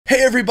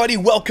Hey everybody,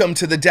 welcome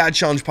to the Dad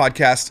Challenge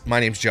podcast. My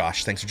name's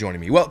Josh. Thanks for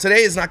joining me. Well,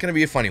 today is not going to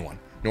be a funny one,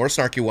 nor a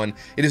snarky one.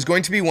 It is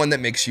going to be one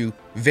that makes you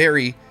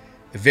very,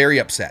 very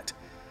upset.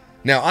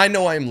 Now, I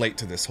know I am late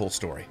to this whole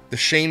story. The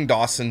Shane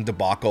Dawson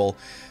debacle,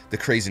 the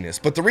craziness.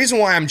 But the reason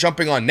why I'm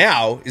jumping on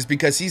now is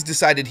because he's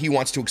decided he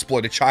wants to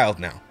exploit a child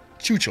now.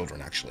 2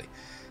 children, actually.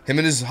 Him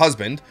and his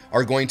husband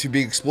are going to be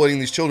exploiting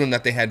these children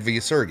that they had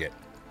via surrogate,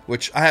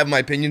 which I have my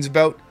opinions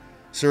about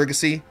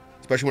surrogacy.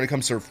 Especially when it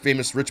comes to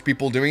famous rich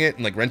people doing it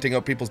and like renting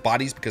out people's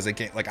bodies because they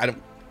can't,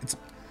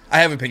 I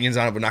have opinions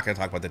on it, but I'm not going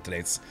to talk about that today.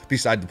 It's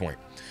beside the point.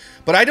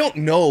 But I don't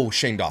know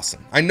Shane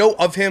Dawson. I know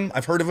of him.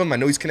 I've heard of him. I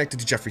know he's connected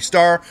to Jeffree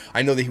Star.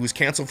 I know that he was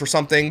canceled for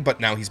something,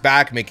 but now he's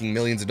back making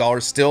millions of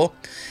dollars still.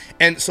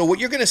 And so what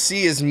you're going to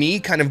see is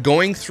me kind of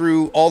going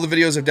through all the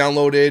videos I've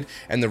downloaded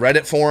and the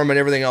Reddit forum and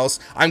everything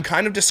else. I'm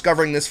kind of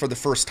discovering this for the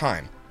first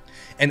time.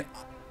 And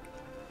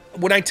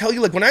when I tell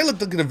you, like, when I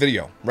look at a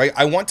video, right,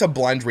 I want to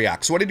blind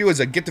react. So what I do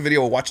is I get the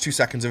video, I watch 2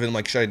 seconds of it, and I'm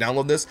like, should I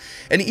download this?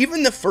 And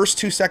even the first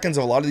 2 seconds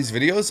of a lot of these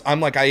videos, I'm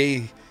like,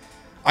 I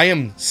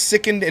am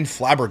sickened and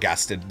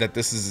flabbergasted that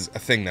this is a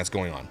thing that's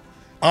going on.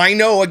 I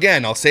know,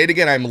 again, I'll say it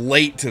again, I'm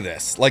late to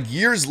this, like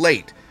years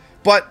late.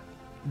 But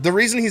the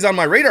reason he's on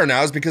my radar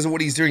now is because of what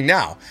he's doing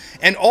now.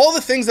 And all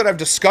the things that I've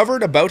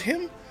discovered about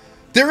him,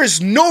 there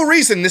is no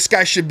reason this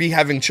guy should be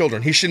having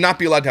children. He should not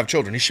be allowed to have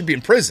children. He should be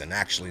in prison,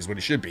 actually, is what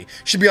he should be. He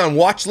should be on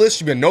watch lists,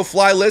 should be on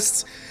no-fly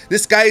lists.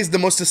 This guy is the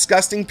most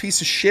disgusting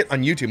piece of shit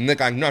on YouTube. And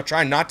look, I'm not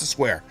trying not to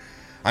swear.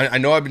 I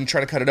know I've been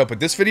trying to cut it out, but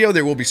this video,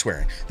 there will be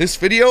swearing. This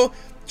video,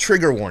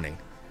 trigger warning.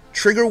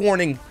 Trigger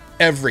warning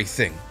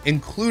everything,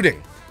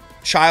 including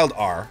child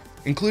R,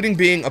 including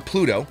being a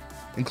Pluto,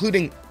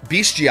 including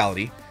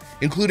bestiality,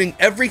 including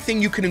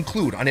everything you can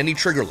include on any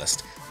trigger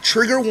list.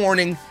 Trigger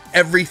warning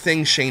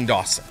everything Shane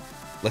Dawson.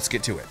 Let's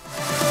get to it.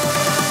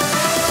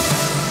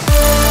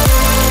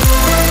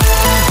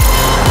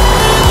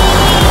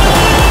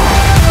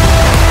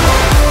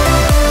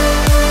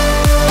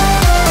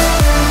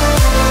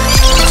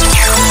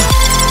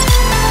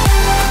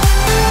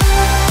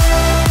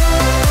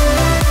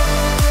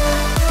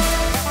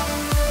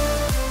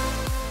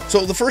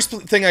 So the first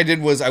thing I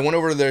did was I went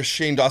over to the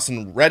Shane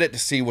Dawson Reddit to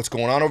see what's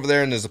going on over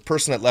there, and there's a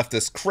person that left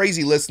this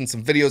crazy list and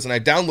some videos, and I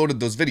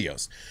downloaded those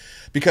videos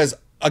because,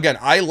 again,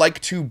 I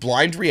like to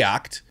blind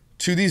react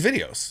to these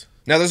videos.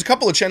 Now, there's a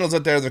couple of channels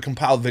out there that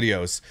compiled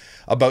videos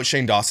about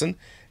Shane Dawson,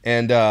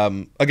 and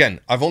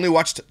again, I've only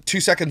watched 2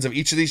 seconds of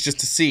each of these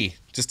just to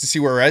see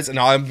where we're at, and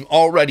I'm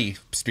already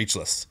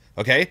speechless.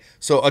 Okay,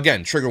 so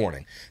again, trigger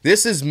warning.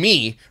 This is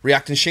me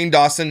reacting to Shane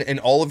Dawson and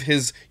all of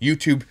his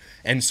YouTube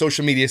and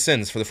social media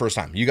sins for the first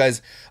time. You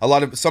guys,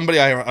 somebody,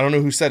 I don't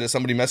know who said it,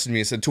 somebody messaged me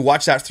and said to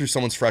watch that through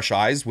someone's fresh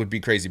eyes would be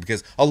crazy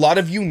because a lot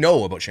of you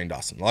know about Shane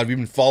Dawson. A lot of you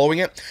have been following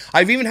it.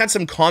 I've even had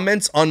some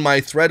comments on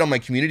my thread on my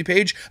community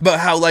page about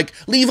how, like,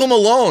 leave him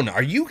alone.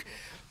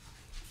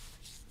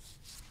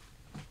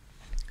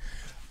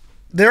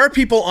 There are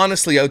people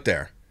honestly out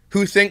there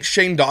who think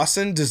Shane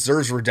Dawson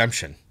deserves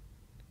redemption.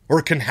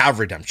 Or can have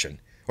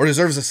redemption, or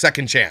deserves a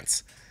second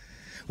chance.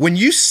 When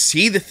you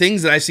see the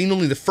things that I've seen,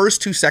 only the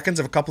first 2 seconds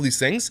of a couple of these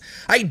things,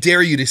 I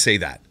dare you to say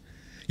that.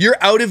 You're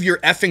out of your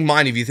effing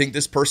mind if you think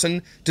this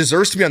person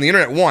deserves to be on the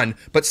internet, 1,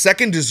 but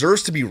 2,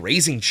 deserves to be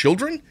raising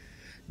children?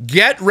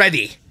 Get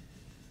ready.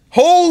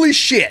 Holy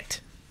shit.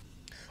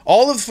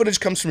 All of the footage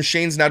comes from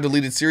Shane's now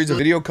deleted series of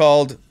video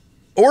called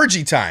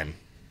Orgy Time.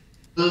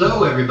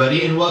 Hello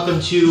everybody, and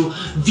welcome to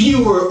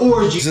Viewer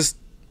Orgy.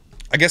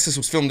 I guess this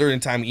was filmed during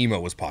the time emo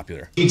was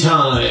popular.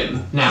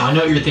 Time. Now, I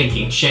know what you're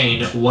thinking,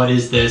 Shane, what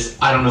is this?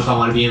 I don't know if I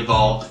want to be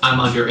involved. I'm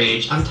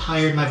underage. I'm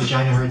tired. My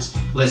vagina hurts.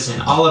 Listen,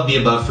 all of the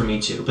above for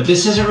me too. But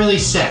this isn't really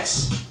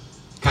sex.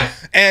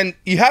 And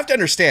you have to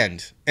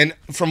understand, and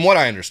from what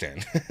I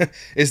understand,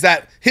 is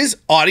that his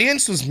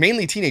audience was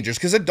mainly teenagers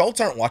because adults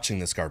aren't watching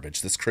this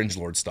garbage, this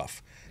cringe-lord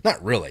stuff.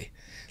 Not really.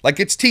 Like,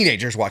 it's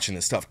teenagers watching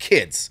this stuff,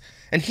 kids.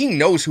 And he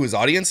knows who his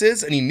audience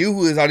is, and he knew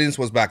who his audience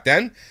was back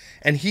then.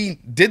 And he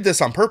did this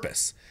on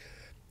purpose.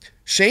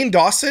 Shane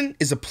Dawson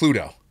is a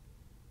Pluto.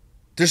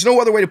 There's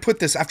no other way to put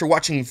this after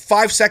watching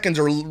 5 seconds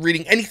or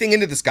reading anything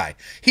into this guy.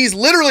 He's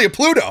literally a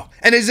Pluto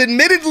and has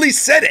admittedly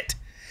said it.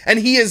 And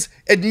he has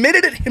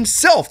admitted it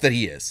himself that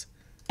he is.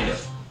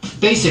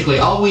 Basically,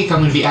 all week I'm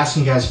going to be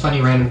asking you guys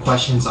funny random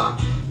questions on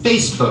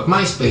Facebook,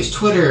 MySpace,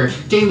 Twitter,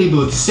 Daily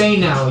Booth, Say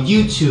Now,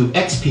 YouTube,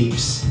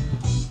 X-Peeps.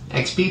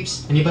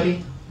 X-Peeps?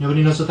 Anybody?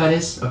 Nobody knows what that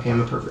is? Okay,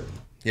 I'm a pervert.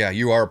 Yeah,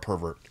 you are a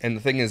pervert. And the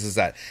thing is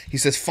that he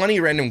says funny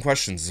random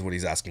questions is what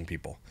he's asking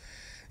people.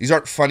 These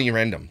aren't funny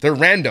random. They're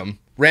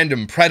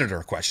random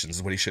predator questions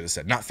is what he should have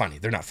said. Not funny.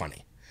 They're not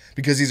funny.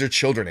 Because these are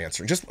children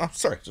answering. Just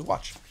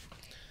watch.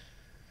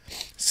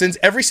 Since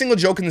every single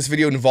joke in this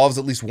video involves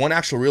at least one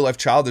actual real life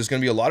child, there's going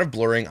to be a lot of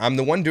blurring. I'm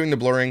the one doing the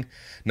blurring,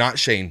 not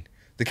Shane.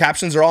 The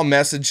captions are all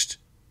messages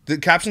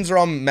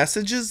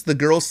the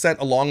girls sent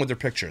along with their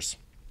pictures.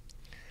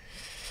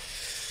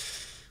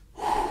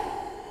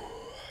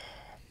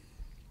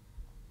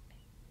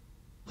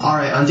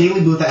 Alright, on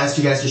Daily Booth I asked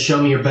you guys to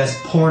show me your best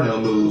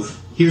porno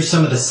move. Here's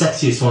some of the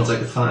sexiest ones I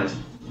could find.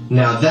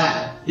 Now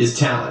that is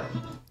talent.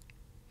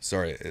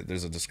 Sorry,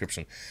 there's a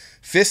description.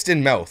 Fist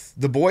in mouth.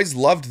 The boys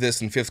loved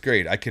this in 5th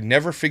grade. I could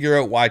never figure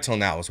out why till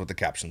now is what the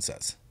caption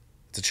says.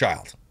 It's a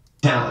child.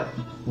 Talent.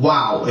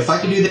 Wow, if I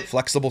could do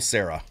Flexible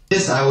Sarah.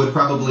 this, I would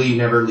probably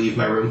never leave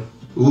my room.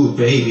 Ooh,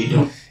 baby,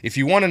 don't If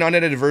you want an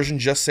unedited version,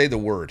 just say the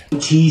word.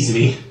 tease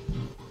me.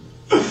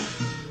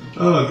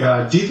 Oh,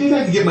 God. Do you think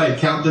I could get my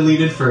account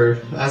deleted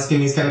for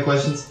asking these kind of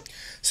questions?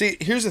 See,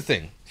 here's the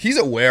thing. He's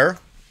aware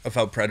of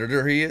how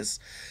predator he is.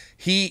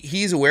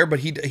 He's aware,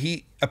 but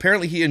he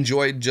apparently he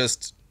enjoyed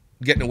just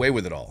getting away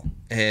with it all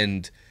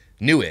and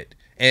knew it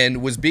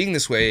and was being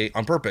this way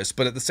on purpose.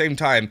 But at the same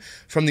time,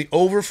 from the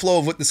overflow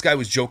of what this guy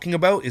was joking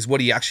about is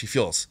what he actually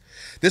feels.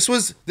 This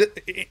was,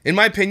 in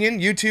my opinion,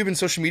 YouTube and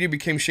social media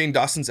became Shane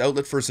Dawson's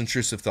outlet for his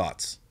intrusive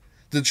thoughts.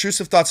 The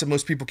intrusive thoughts that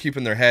most people keep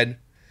in their head.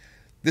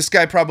 This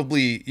guy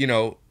probably, you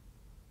know,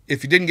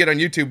 if he didn't get on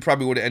YouTube,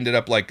 probably would have ended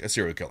up like a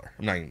serial killer.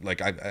 I'm not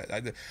like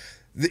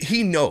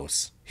he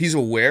knows. He's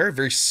aware,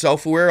 very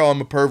self-aware. Oh, I'm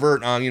a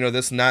pervert. You know,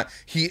 this and that.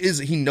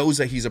 He knows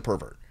that he's a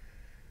pervert.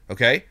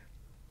 Okay,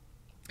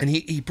 and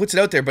he puts it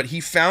out there, but he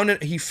found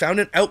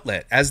an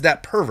outlet as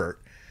that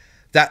pervert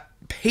that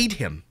paid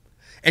him,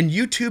 and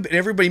YouTube and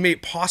everybody made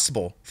it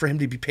possible for him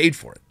to be paid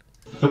for it.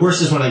 The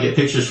worst is when I get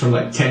pictures from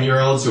like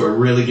 10-year-olds who are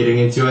really getting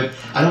into it.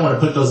 I don't want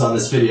to put those on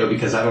this video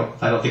because I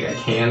don't think I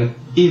can.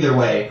 Either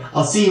way,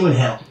 I'll see you in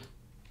hell.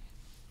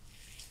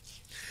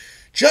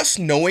 Just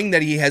knowing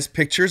that he has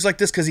pictures like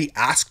this because he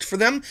asked for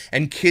them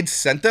and kids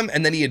sent them,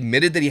 and then he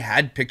admitted that he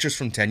had pictures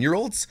from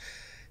 10-year-olds,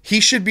 he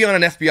should be on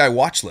an FBI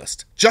watch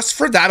list just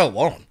for that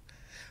alone.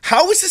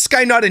 How is this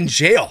guy not in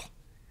jail?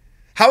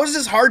 How has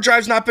his hard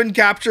drives not been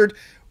captured?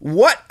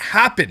 What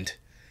happened?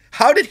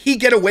 How did he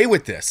get away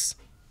with this?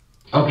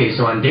 Okay,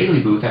 so on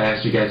Daily Booth, I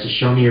asked you guys to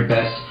show me your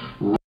best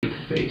rape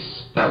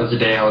face. That was the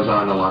day I was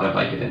on a lot of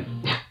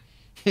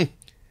Vicodin.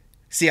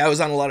 See, I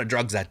was on a lot of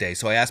drugs that day,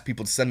 so I asked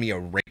people to send me a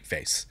rape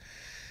face.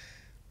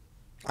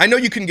 I know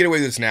you couldn't get away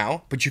with this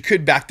now, but you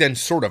could back then,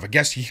 sort of. I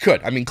guess you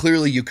could. I mean,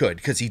 clearly you could,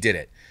 because he did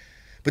it.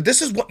 But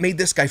this is what made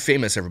this guy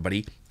famous,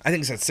 everybody. I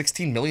think it's at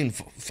 16 million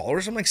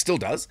followers, something, still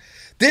does.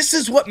 This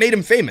is what made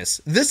him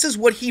famous. This is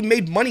what he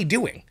made money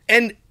doing.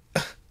 And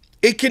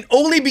it can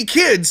only be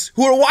kids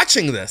who are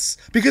watching this,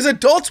 because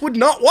adults would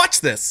not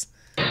watch this.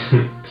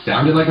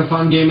 Sounded like a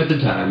fun game at the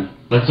time.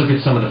 Let's look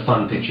at some of the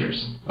fun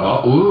pictures.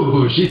 Oh,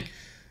 ooh, she's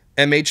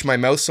MH, my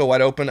mouth so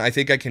wide open, I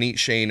think I can eat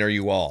Shane or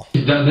you all.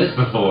 done this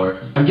before.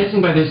 I'm guessing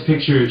by this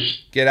picture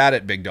Get at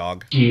it, big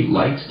dog. she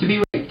likes to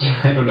be raped.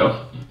 I don't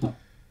know.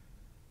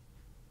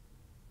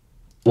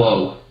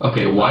 Whoa.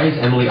 Okay, why is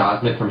Emily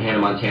Osment from Hannah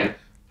Montana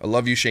I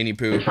love you, Shaney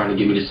Poo. trying to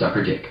get me to suck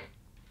her dick?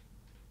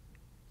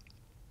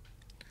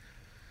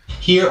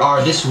 Here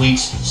are this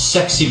week's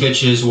sexy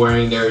bitches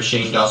wearing their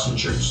Shane Dawson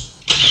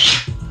shirts.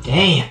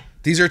 Damn.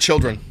 These are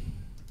children.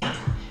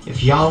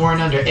 If y'all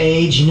weren't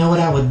underage, you know what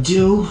I would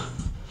do?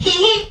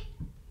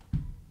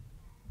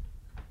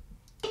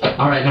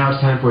 Alright, now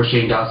it's time for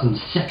Shane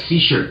Dawson's sexy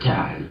shirt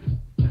time.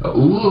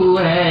 Ooh,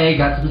 hey,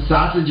 got some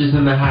sausages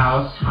in the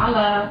house.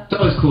 Holla. It's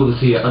always cool to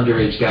see an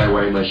underage guy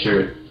wearing my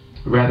shirt.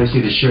 I'd rather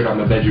see the shirt on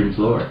my bedroom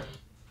floor.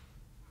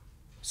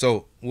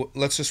 So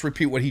let's just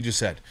repeat what he just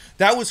said.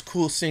 That was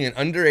cool seeing an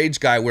underage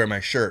guy wear my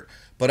shirt,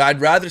 but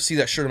I'd rather see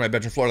that shirt on my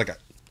bedroom floor.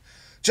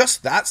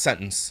 Just that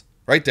sentence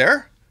right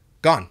there,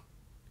 gone.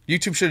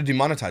 YouTube should have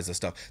demonetized this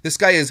stuff. This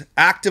guy is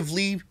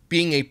actively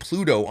being a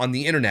Pluto on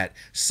the internet,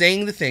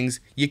 saying the things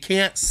you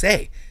can't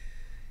say.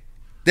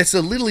 That's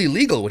a little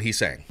illegal what he's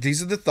saying.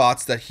 These are the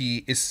thoughts that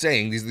he is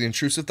saying. These are the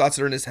intrusive thoughts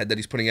that are in his head that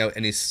he's putting out,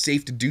 and is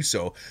safe to do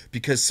so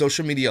because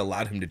social media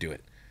allowed him to do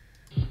it.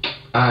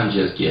 I'm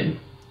just kidding.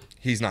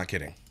 He's not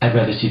kidding. I'd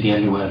rather see the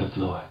underwear on the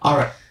floor.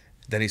 Alright.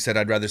 Then he said,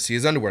 I'd rather see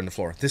his underwear on the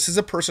floor. This is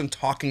a person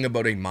talking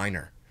about a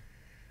minor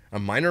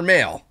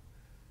male.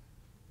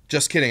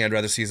 Just kidding, I'd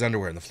rather see his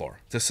underwear on the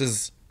floor.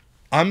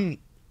 And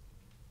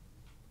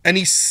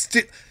he's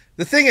still,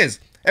 the thing is,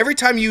 every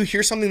time you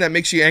hear something that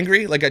makes you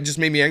angry, like it just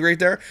made me angry right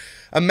there,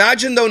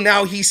 imagine though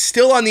now he's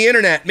still on the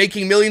internet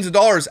making millions of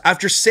dollars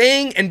after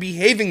saying and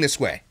behaving this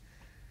way.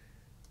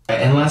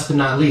 And last but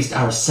not least,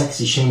 our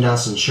sexy Shane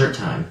Dawson shirt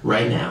time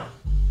right now.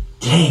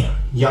 Damn,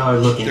 y'all are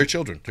looking They're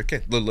children. They're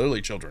kids. They're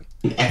literally children.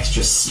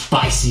 extra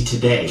spicy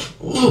today.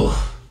 Ooh.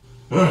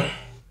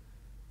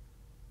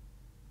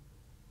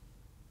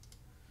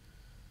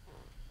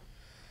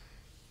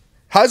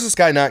 How's this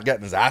guy not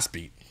getting his ass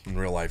beat in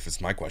real life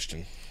is my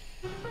question.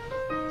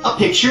 A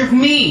picture of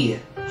me.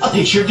 A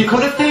picture of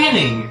Dakota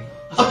Fanning.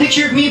 A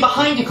picture of me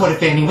behind Dakota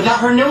Fanning without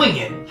her knowing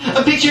it.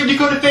 A picture of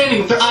Dakota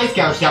Fanning with her eyes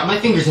gouged out and my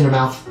fingers in her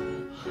mouth.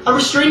 A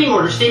restraining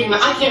order stating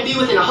that I can't be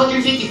within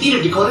 150 feet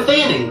of Dakota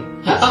Fanning.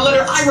 A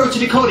letter I wrote to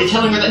Dakota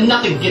telling her that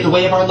nothing would get in the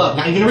way of our love,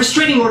 not even a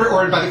restraining order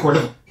ordered by the court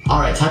of...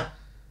 Alright, time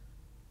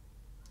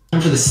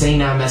for the Say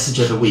Now message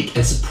of the week,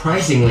 and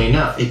surprisingly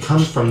enough, it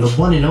comes from the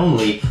one and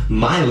only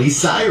Miley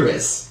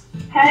Cyrus.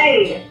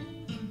 Hey!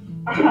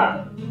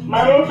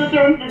 My little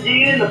sister wants to do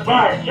you in the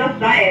butt, just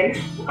saying.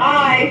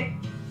 Hi!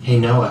 Hey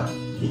Noah,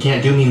 you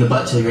can't do me in the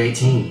butt till you're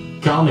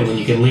 18. Call me when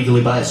you can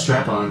legally buy a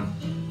strap-on.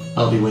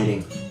 I'll be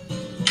waiting.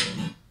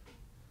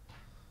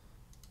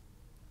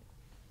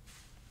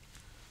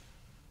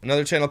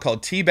 Another channel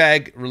called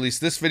Teabag released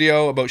this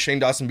video about Shane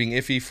Dawson being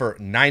iffy for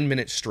 9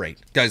 minutes straight.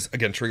 Guys,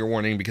 again, trigger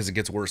warning because it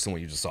gets worse than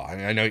what you just saw.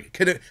 I know,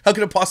 how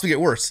could it possibly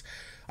get worse?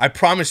 I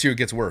promise you it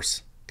gets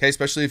worse. Okay,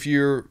 especially if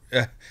you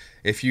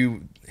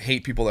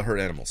hate people that hurt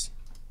animals.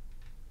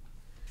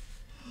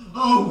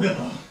 Oh,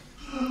 Willow.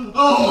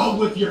 Oh,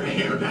 whip your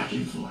hair back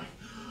and forth.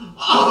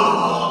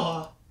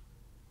 Oh.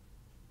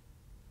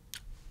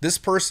 This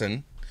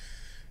person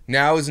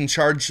now is in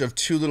charge of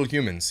 2 little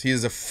humans. He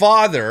is a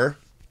father.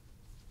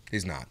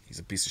 He's not. He's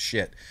a piece of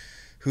shit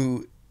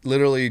who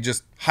literally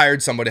just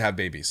hired somebody to have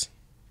babies.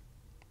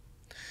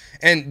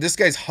 And this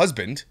guy's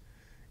husband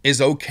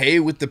is okay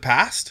with the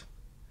past.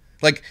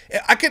 Like,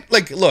 I could,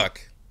 like,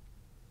 look.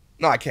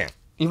 No, I can't.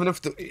 Even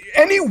if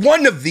any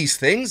one of these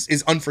things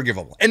is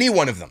unforgivable. Any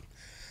one of them.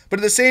 But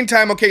at the same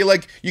time, okay,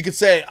 like, you could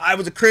say, I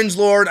was a cringe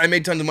lord. I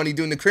made tons of money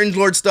doing the cringe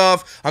lord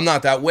stuff. I'm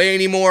not that way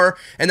anymore.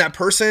 And that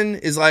person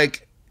is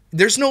like,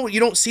 you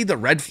don't see the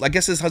red, I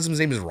guess his husband's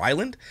name is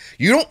Ryland.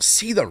 You don't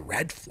see the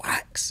red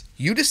flags.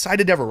 You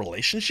decided to have a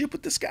relationship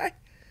with this guy?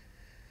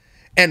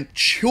 And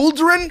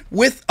children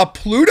with a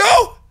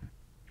Pluto?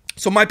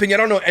 So in my opinion,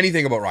 I don't know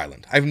anything about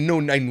Ryland. I know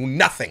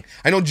nothing.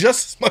 I know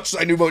just as much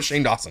as I knew about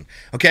Shane Dawson,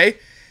 okay?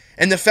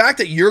 And the fact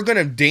that you're going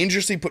to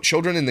dangerously put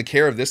children in the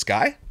care of this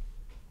guy,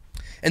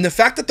 and the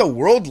fact that the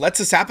world lets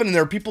this happen and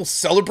there are people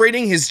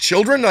celebrating his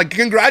children, like,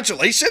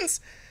 congratulations.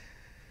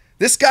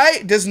 This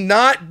guy does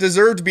not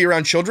deserve to be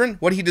around children.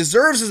 What he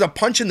deserves is a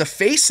punch in the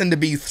face and to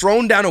be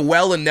thrown down a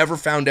well and never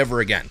found ever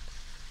again.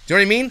 Do you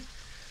know what I mean?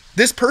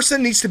 This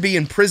person needs to be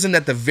in prison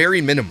at the very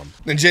minimum.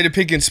 Then Jada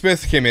Pinkett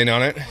Smith came in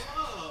on it.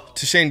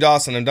 To Shane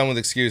Dawson, I'm done with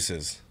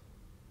excuses.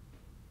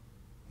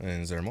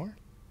 And is there more?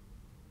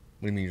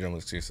 What do you mean you're done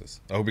with excuses?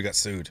 I hope he got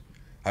sued.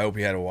 I hope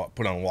he had to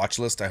put on a watch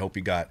list. I hope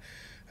he got,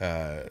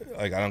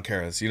 like, I don't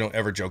care. You don't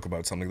ever joke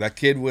about something. That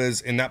kid was,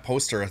 in that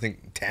poster, I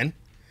think, 10?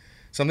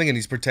 Something, and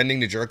he's pretending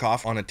to jerk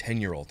off on a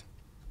 10-year-old.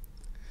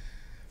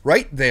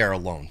 Right there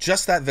alone.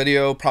 Just that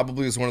video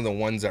probably was one of the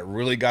ones that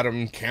really got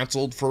him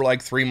canceled for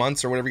like 3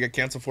 months or whatever he got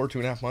canceled for,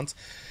 2.5 months.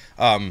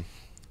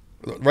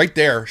 Right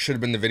there should have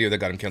been the video that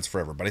got him canceled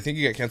forever. But I think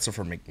he got canceled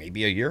for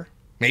maybe a year.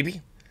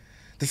 Maybe.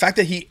 The fact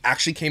that he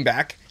actually came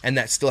back and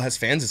that still has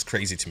fans is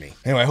crazy to me.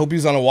 Anyway, I hope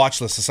he's on a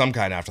watch list of some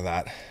kind after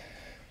that.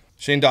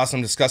 Shane Dawson,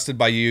 I'm disgusted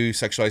by you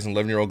sexualizing an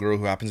 11-year-old girl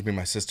who happens to be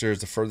my sister.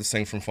 Is the furthest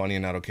thing from funny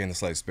and not okay in the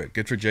slightest bit.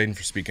 Good for Jaden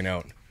for speaking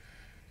out.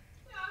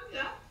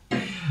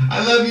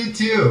 I love you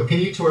too. Can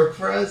you twerk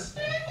for us?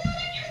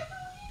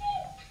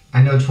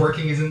 I know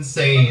twerking is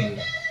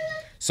insane.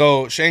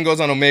 So Shane goes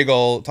on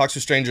Omegle, talks to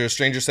a stranger. A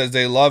stranger says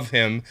they love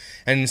him.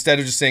 And instead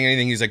of just saying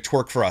anything, he's like,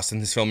 twerk for us. And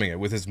he's filming it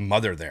with his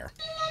mother there.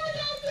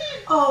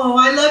 Oh,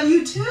 I love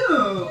you too.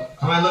 Oh,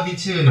 I love you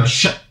too. No,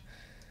 shut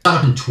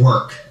up and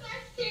twerk.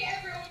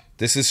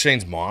 This is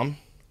Shane's mom?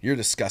 You're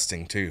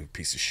disgusting too,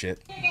 piece of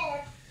shit.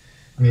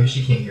 Maybe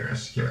she can't hear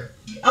us. Hear it.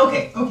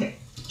 Okay, okay.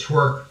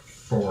 Twerk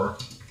for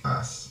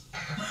us.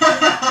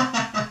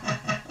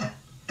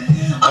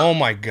 Oh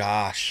my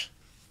gosh.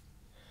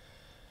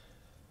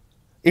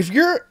 If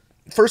your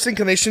first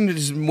inclination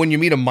is when you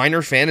meet a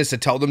minor fan is to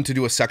tell them to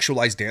do a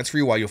sexualized dance for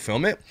you while you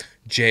film it,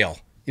 jail.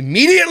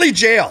 Immediately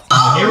jail.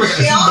 Oh, here we're going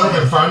to see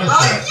move in front of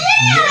us.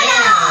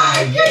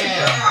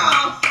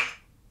 Yeah.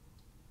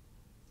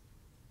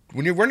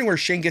 When you're wondering where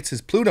Shane gets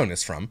his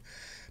Pluto-ness from,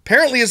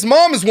 apparently his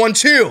mom is one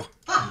too.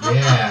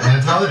 Yeah,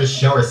 and tell her to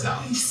show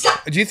herself.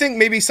 Do you think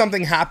maybe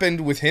something happened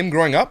with him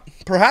growing up,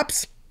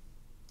 perhaps?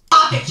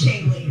 Stop it,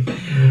 Shane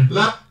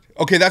Lee.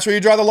 Okay, that's where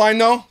you draw the line,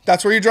 though?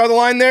 That's where you draw the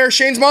line there,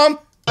 Shane's mom?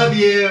 Love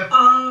you.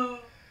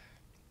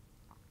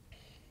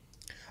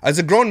 As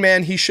a grown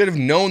man, he should have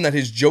known that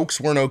his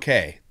jokes weren't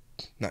okay.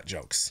 Not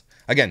jokes.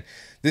 Again,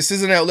 this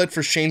is an outlet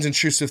for Shane's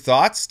intrusive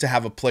thoughts to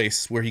have a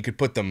place where he could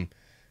put them.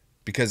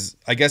 Because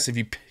I guess if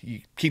you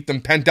keep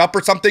them pent up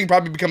or something,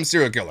 probably become a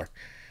serial killer.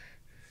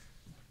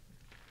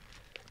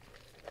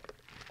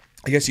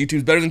 I guess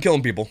YouTube's better than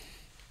killing people.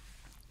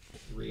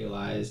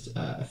 Realized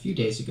a few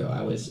days ago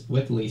I was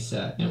with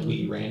Lisa and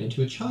we ran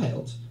into a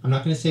child. I'm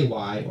not going to say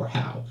why or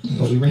how,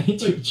 but we ran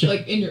into a child.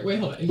 Like in your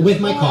hold on. With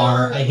my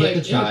car, I hit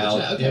the the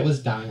child. okay. It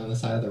was dying on the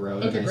side of the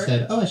road, Okay, and I great.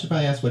 said, "Oh, I should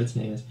probably ask what its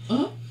name is."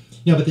 Uh-huh.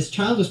 No, but this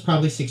child was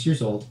probably 6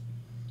 years old,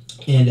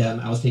 and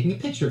I was taking a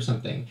picture of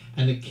something,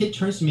 and the kid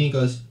turns to me and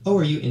goes, "Oh,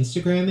 are you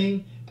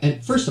Instagramming?"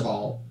 And first of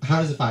all,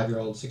 how does a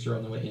 5-year-old,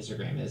 6-year-old know what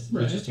Instagram is?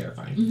 Right. Which is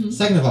terrifying. Mm-hmm.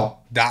 Second of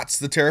all, That's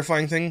the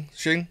terrifying thing,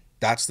 Shane?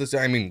 That's the,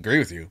 I mean, agree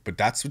with you, but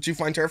that's what you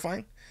find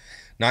terrifying?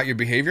 Not your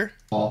behavior?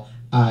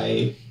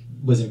 I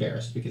was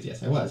embarrassed because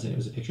yes, I was, and it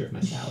was a picture of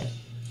my salad.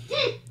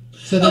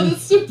 So Oh, then,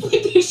 that's so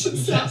plantation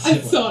Yes, I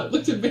it was. saw it.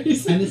 Looked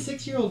amazing. and the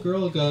 6-year-old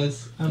girl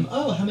goes,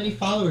 "Oh, how many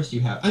followers do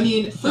you have?" I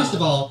mean, first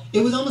of all,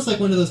 it was almost like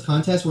one of those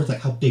contests where it's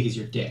like, "How big is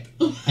your dick?"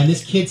 And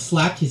this kid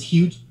slapped her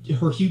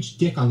huge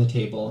dick on the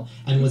table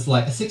and was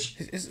like,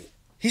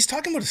 He's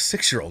talking about a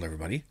 6-year-old,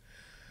 everybody.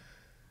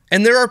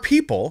 And there are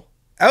people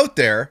out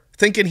there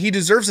thinking he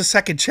deserves a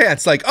second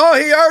chance. Like, oh,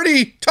 he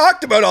already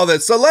talked about all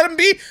this, so let him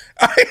be.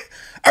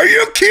 Are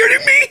you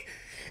kidding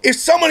me? If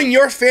someone in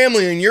your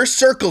family, in your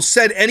circle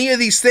said any of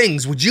these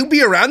things, would you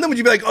be around them? Would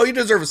you be like, oh, you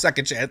deserve a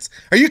second chance?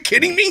 Are you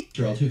kidding me?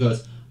 Girl who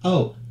goes,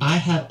 oh, I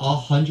have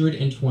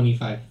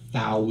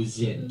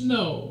 125,000.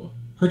 No.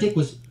 Her dick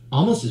was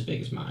almost as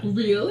big as mine.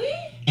 Really?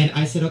 And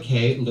I said,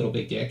 okay, little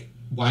big dick,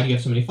 why do you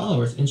have so many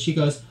followers? And she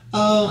goes,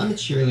 oh, I'm a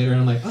cheerleader. And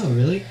I'm like, oh,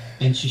 really?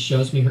 And she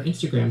shows me her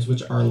Instagrams,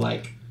 which are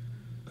like,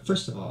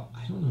 first of all,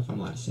 I don't know if I'm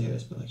allowed to say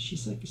this, but like,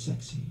 she's like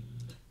sexy.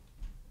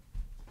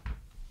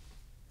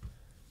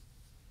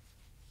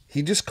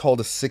 He just called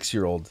a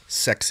 6-year-old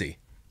sexy.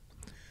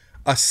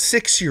 A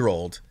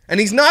 6-year-old. And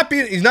he's not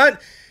being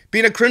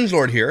a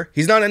cringelord here.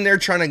 He's not in there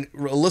trying to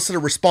elicit a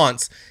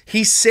response.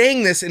 He's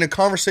saying this in a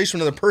conversation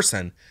with another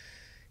person.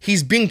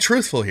 He's being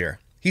truthful here.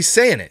 He's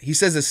saying it. He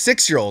says a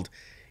 6-year-old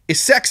is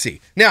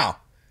sexy. Now,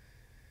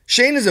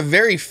 Shane is a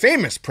very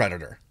famous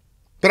predator.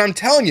 But I'm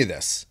telling you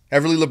this.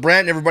 Everly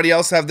LeBrant and everybody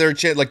else have their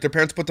like their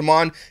parents put them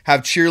on,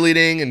 have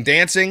cheerleading and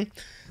dancing.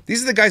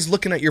 These are the guys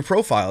looking at your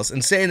profiles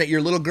and saying that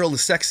your little girl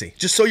is sexy.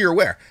 Just so you're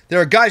aware. There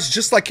are guys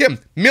just like him.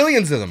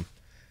 Millions of them.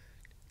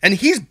 And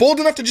he's bold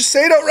enough to just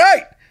say it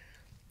outright.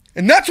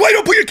 And that's why you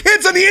don't put your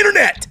kids on the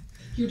internet.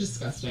 You're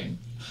disgusting.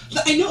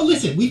 I know,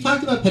 listen, we've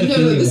talked about pedophilia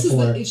No, this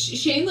before. is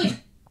Shane. Like,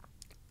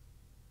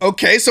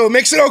 Okay, so it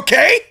makes it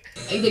okay?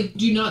 like,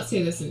 do not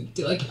say this, and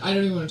like, I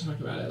don't even want to talk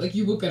about it. Like,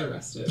 you will get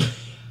arrested.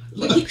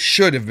 Like,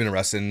 Should have been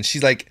arrested. And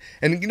she's like,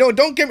 and you know,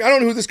 don't get me, I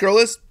don't know who this girl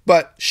is,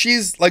 but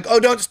she's like, oh,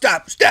 don't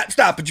stop.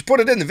 But you put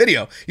it in the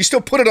video. You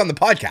still put it on the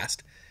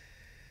podcast.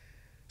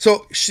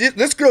 So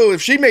this girl,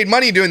 if she made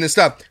money doing this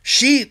stuff,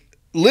 she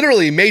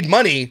literally made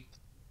money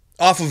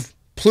off of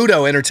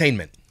Pluto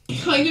Entertainment.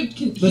 kind of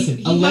Listen,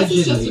 he has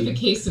his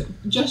allegedly-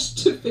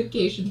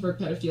 justification for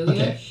pedophilia,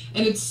 Okay.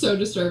 and it's so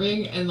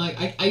disturbing. And like,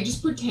 I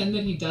just pretend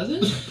that he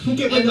doesn't.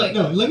 Okay, And, wait, like,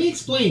 no, let me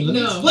explain.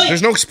 No.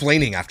 There's no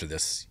explaining after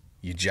this,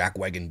 you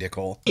jackwagon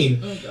dickhole.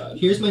 Oh god,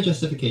 Here's my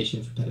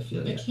justification for I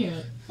pedophilia.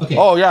 can't. Okay.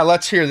 Oh yeah,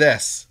 let's hear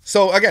this.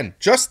 So again,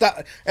 just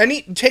that,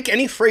 take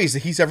any phrase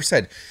that he's ever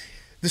said.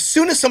 As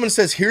soon as someone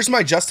says, here's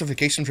my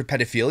justification for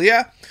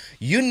pedophilia,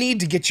 you need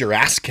to get your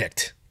ass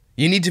kicked.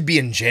 You need to be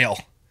in jail.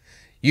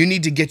 You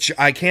need to get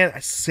I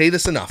can't say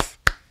this enough.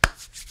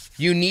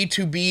 You need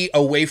to be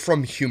away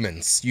from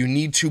humans. You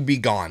need to be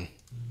gone.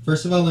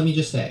 First of all, let me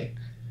just say,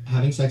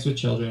 having sex with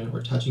children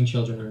or touching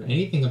children or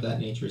anything of that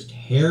nature is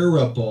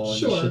terrible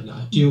and you Sure. should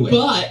not do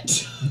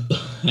it.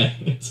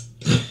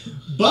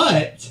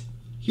 But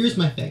here's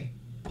my thing.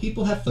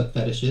 People have foot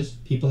fetishes.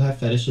 People have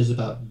fetishes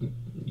about,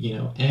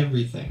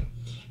 everything.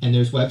 And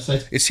there's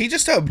websites. Is he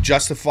just to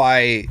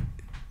justify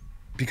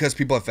because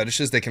people have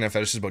fetishes, they can have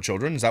fetishes about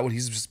children? Is that what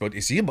he's just about?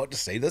 Is he about to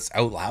say this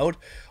out loud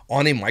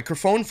on a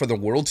microphone for the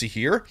world to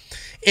hear?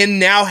 And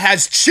now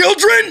has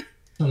children?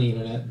 On the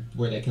internet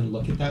where they can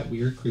look at that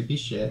weird, creepy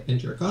shit and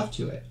jerk off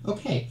to it.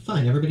 Okay,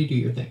 fine. Everybody do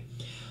your thing.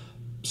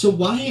 So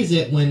why is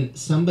it when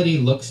somebody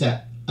looks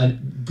at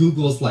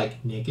Google's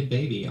like naked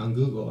baby on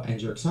Google and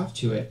jerks off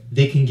to it,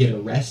 they can get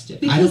arrested?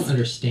 I don't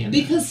understand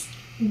that. Because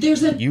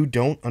there's a You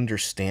don't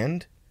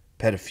understand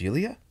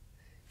pedophilia?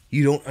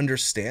 You don't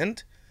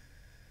understand?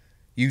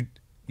 You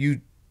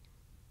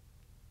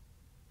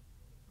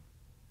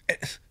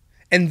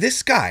and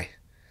this guy,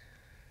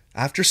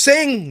 after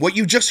saying what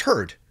you just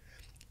heard,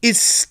 is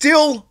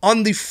still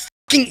on the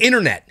fucking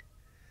internet.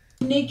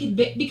 naked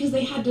because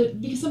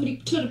somebody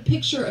took a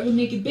picture of a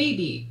naked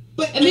baby.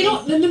 And they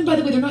don't. And then, by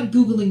the way, they're not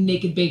googling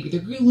naked baby. They're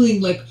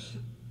googling like.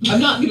 I'm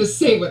not gonna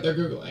say what they're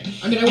googling.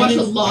 I mean, I watch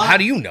a lot How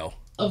do you know?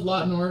 of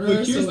Law and Order. But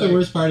here's so the like,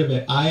 worst part of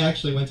it. I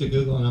actually went to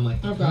Google and I'm like,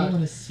 Oh, I God. don't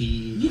want to see.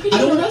 You could I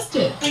get don't wanna-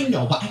 arrested. I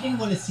know, but I didn't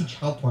want to see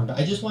child porn. But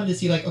I just wanted to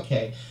see like,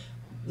 okay,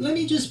 let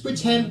me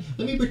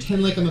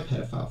pretend like I'm a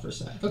pedophile for a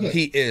sec. Okay.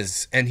 He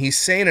is, and he's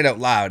saying it out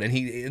loud.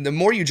 And the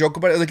more you joke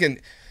about it,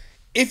 like,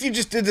 if you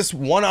just did this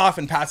one-off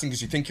in passing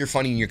because you think you're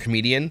funny and you're a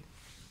comedian,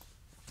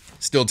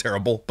 still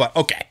terrible. But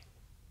okay.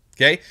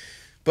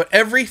 But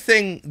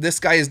everything this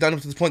guy has done up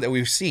to this point that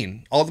we've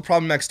seen, all the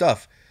problematic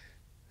stuff,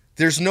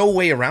 there's no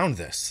way around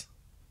this.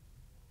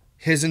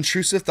 His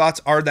intrusive thoughts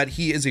are that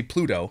he is a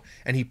Pluto,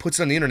 and he puts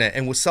it on the internet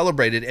and was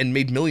celebrated and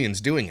made millions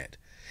doing it.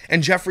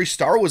 And Jeffree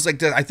Star was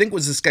like, I think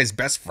was this guy's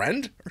best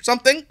friend or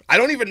something? I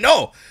don't even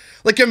know.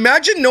 Like,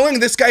 imagine knowing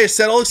this guy has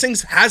said all these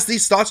things, has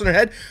these thoughts in their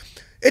head.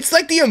 It's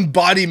like the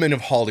embodiment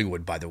of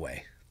Hollywood, by the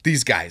way.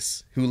 These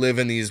guys who live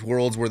in these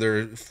worlds where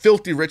they're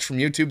filthy rich from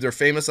YouTube, they're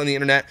famous on the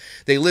internet,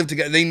 they live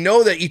together, they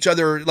know that each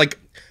other, like,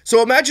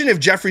 so imagine if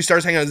Jeffree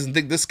Star's hanging out with this and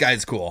think this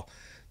guy's cool.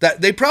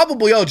 That they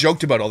probably all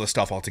joked about all this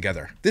stuff all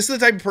together. This is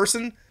the type of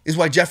person is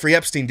why Jeffrey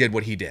Epstein did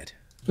what he did.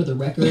 For the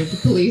record, the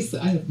police,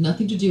 I have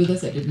nothing to do with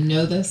this. I didn't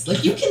know this.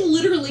 Like, you can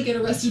literally get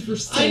arrested for I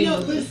saying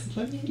know. this.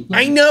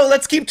 I know,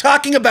 let's keep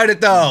talking about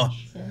it though.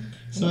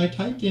 So I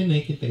typed in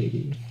naked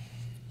baby.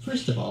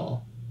 First of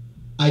all,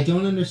 I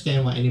don't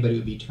understand why anybody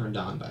would be turned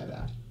on by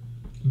that.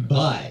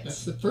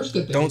 That's But the first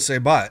good thing. Don't say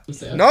but. You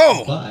said.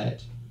 No!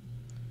 But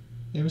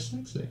They were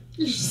sexy.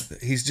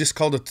 He's just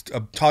called a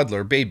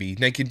toddler, baby,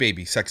 naked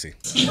baby, sexy.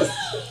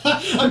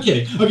 I'm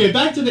kidding. Okay,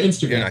 back to the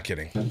Instagram. You're not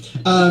kidding.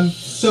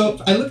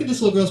 So I look at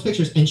this little girl's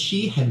pictures, and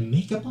she had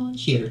makeup on.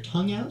 She had her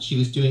tongue out. She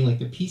was doing like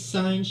the peace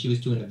sign. She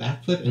was doing a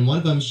backflip, and one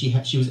of them she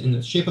was in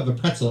the shape of a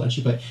pretzel, and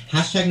she put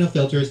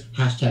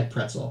 #NoFilters,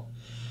 #pretzel.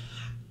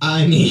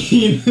 I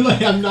mean,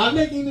 like, I'm not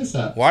making this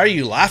up. Why are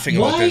you laughing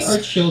about this? Why are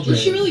children... Was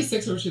she really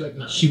 6 or was she like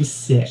 9? She was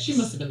 6. She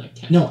must have been like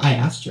 10. No, I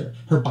asked her.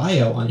 Her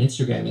bio on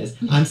Instagram is,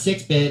 I'm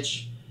 6,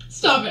 bitch.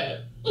 Stop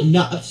it.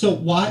 No, so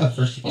why... Oh,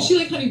 first of all... Is she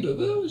like Honey Boo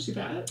Boo? Was she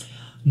that?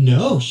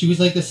 No, she was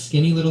like the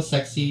skinny little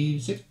sexy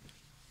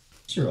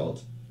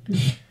 6-year-old.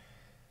 The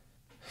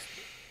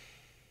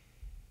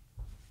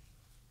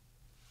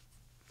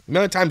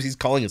amount of times he's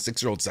calling a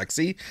 6-year-old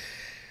sexy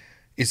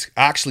is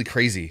actually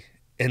crazy.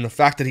 And the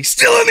fact that he's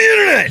still on the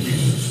internet.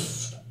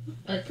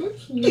 Alright,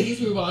 can we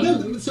just move on?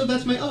 No, so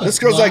that's my This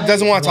girl's like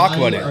doesn't want to talk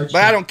about it,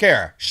 but I don't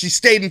care. She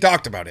stayed and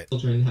talked about it.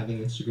 Children having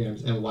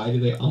Instagrams, and why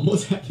do they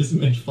almost have as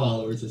many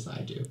followers as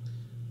I do?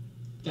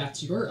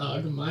 That's your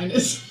ugh. Mine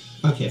is.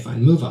 Okay,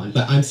 fine, move on.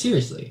 But I'm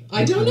seriously.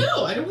 I don't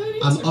know. I don't have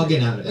any. I'm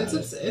ugging out about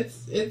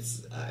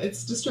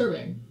It's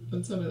disturbing.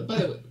 On some of the, by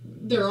the way,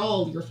 they're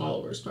all your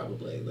followers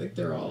probably. Like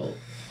they're all.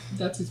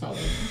 That's who's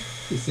following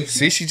you.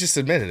 See, she just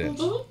admitted it.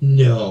 Uh-huh.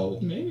 No.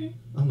 Maybe.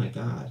 Oh my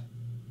god.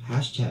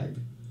 Hashtag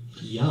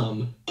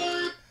yum.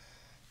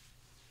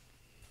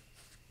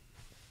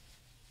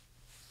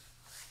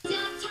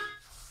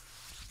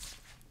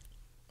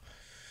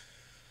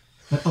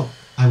 But, oh,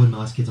 I would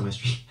molest kids on my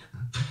street.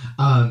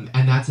 And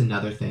that's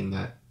another thing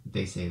that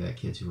they say that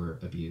kids who are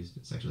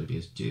abused, sexually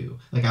abused, do.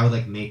 Like, I would,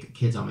 like, make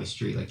kids on my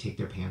street, like, take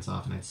their pants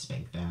off and I'd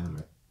spank them.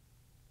 Or,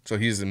 so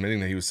he's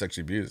admitting that he was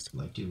sexually abused.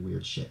 like, do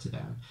weird shit to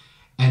them.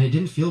 And it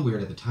didn't feel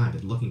weird at the time,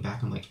 but looking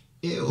back, I'm like,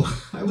 ew.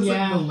 I was,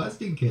 like,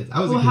 molesting kids. I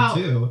was a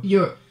kid,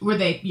 too. Were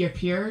they your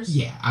peers?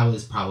 Yeah, I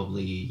was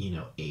probably,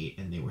 8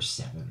 and they were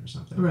 7 or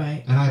something.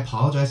 Right. And I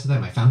apologized to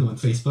them. I found them on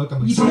Facebook. I'm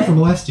like, You sorry did? for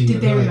molesting you.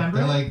 Did they remember?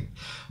 They're like,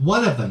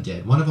 one of them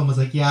did. One of them was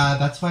like, yeah,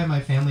 that's why my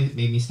family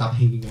made me stop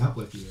hanging out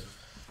with you.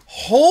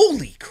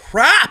 Holy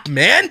crap,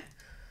 man!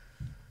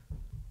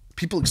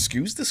 People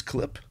excuse this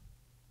clip?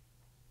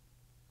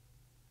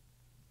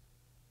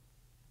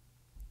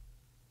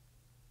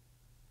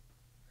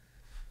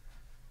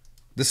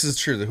 This is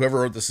true.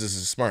 Whoever wrote this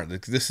is smart.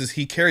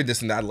 He carried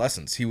this into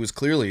adolescence. He was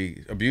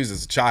clearly abused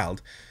as a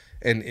child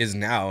and is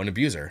now an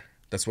abuser.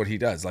 That's what he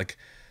does. Like,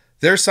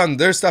 there's stuff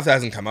that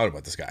hasn't come out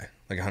about this guy.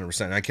 Like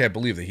 100%. And I can't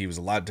believe that he was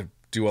allowed to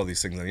do all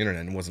these things on the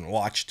internet and wasn't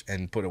watched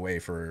and put away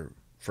for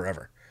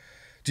forever.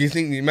 Do you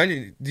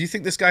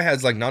think this guy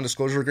has like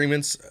non-disclosure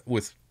agreements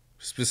with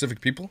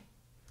specific people?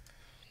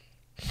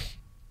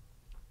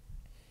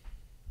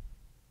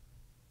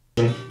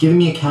 Giving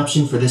me a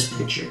caption for this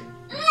picture.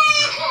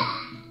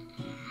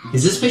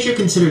 Is this picture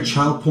considered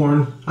child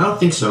porn? I don't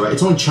think so, right?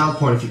 It's only child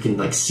porn if you can,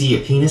 like,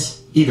 see a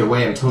penis. Either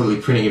way, I'm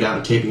totally printing it out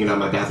and taping it on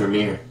my bathroom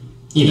mirror.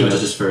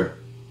 Just for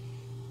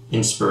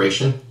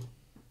inspiration.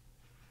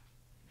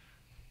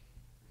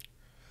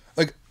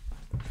 Like,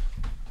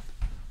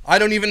 I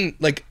don't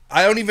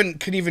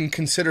even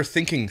consider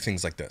thinking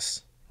things like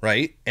this,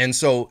 right? And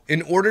so,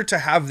 in order to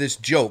have this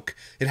joke,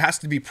 it has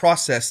to be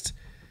processed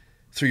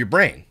through your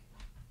brain,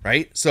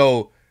 right?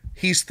 So,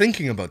 he's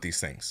thinking about these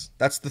things.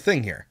 That's the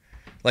thing here.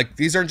 Like,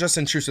 these aren't just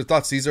intrusive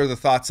thoughts. These are the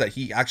thoughts that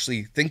he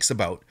actually thinks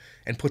about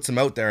and puts them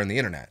out there on the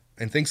internet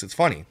and thinks it's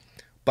funny.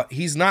 But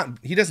he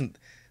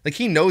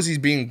knows he's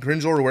being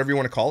cringe or whatever you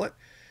want to call it.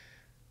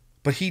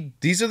 But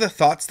these are the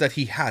thoughts that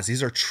he has.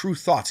 These are true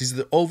thoughts. These are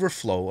the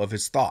overflow of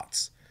his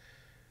thoughts.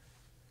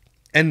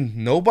 And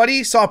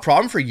nobody saw a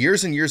problem for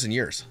years and years and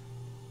years.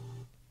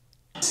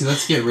 See,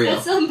 let's get real.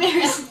 That's so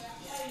embarrassing.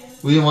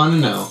 We want to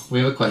know. We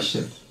have a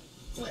question.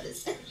 What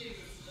is it?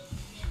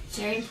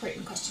 Very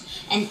important question.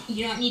 And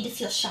you don't need to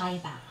feel shy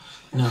about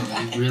it. No,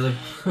 you really.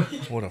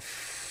 What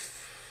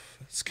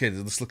this kid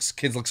looks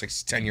like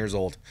he's 10 years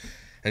old,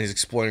 and he's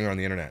exploring her on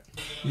the internet.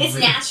 It's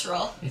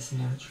natural. It's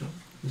natural.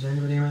 Is there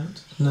anybody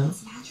around? No.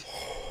 It's natural.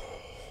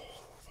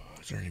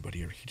 Is there anybody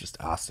here? He just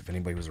asked if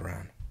anybody was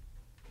around.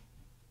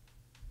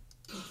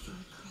 For a girl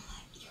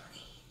at your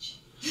age.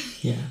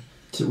 Yeah.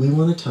 So we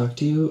want to talk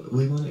to you.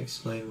 We want to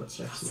explain what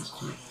sex is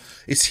to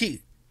you.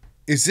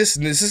 This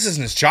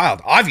isn't his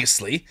child,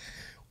 obviously.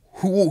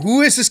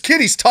 Who is this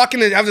kid he's talking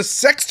to have this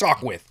sex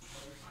talk with?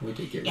 We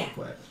did get real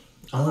quiet.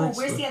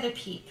 Where's the other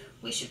peep?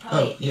 We should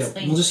probably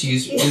explain. We'll just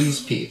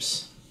use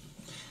peeps.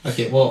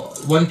 Okay, well,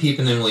 one peep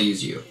and then we'll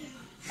use you.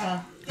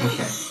 Oh.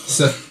 Okay,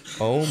 so...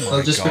 Oh my god.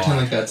 I'll just pretend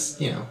like that's,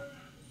 I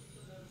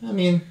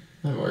mean,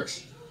 that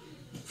works.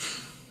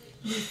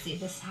 You see,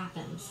 this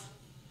happens.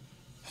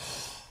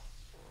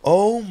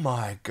 Oh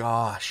my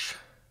gosh.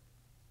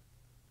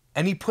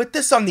 And he put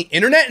this on the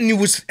internet and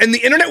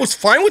the internet was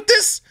fine with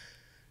this?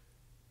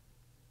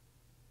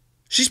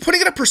 She's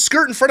putting it up her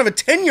skirt in front of a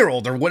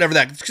 10-year-old or whatever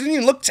that. She doesn't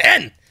even look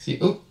 10. See,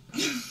 oh.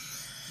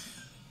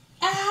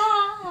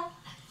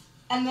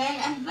 And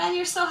then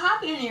you're so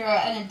happy when you're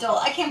an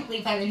adult. I can't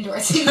believe I'm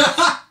endorsing this.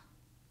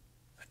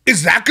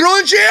 Is that girl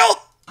in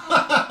jail?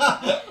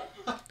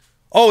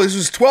 Oh, this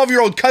was his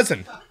 12-year-old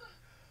cousin.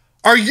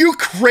 Are you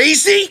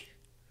crazy?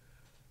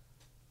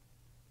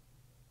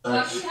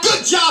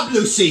 Good job,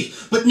 Lucy!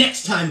 But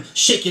next time,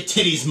 shake your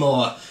titties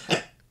more.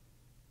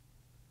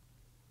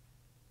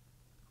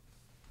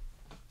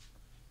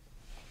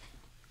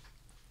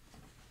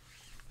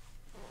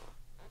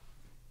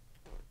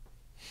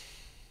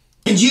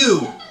 And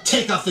you,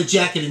 take off the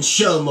jacket and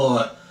show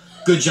more.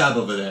 Good job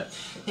over there.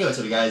 Hey, what's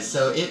up, you guys?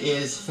 So it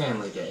is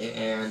Family Day,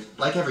 and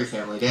like every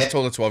Family Day, I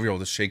told a 12-year-old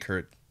to shake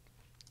her.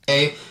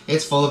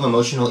 it's full of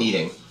emotional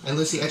eating. And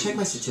Lucy, I checked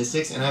my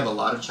statistics, and I have a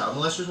lot of child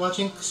molesters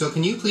watching, so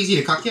can you please eat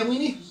a cocktail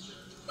weenie?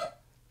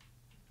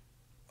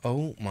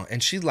 Oh my!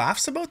 And she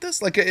laughs about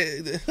this. Like,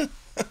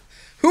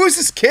 who is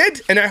this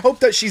kid? And I hope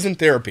that she's in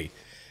therapy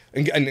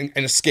and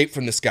escape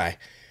from this guy.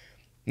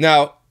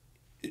 Now,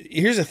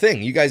 here's the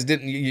thing: you guys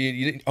didn't.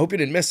 You didn't. I hope you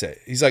didn't miss it.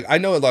 He's like, I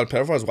know a lot of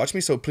pedophiles watch me,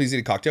 so please eat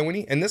a cocktail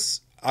weenie. And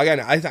this,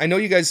 I know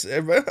you guys.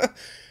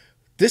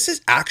 This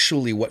is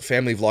actually what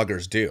family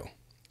vloggers do.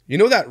 You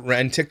know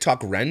that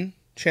TikTok Ren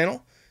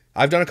channel?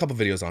 I've done a couple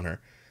videos on her.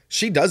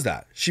 She does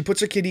that. She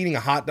puts her kid eating a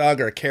hot dog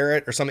or a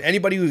carrot or something.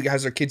 Anybody who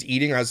has their kids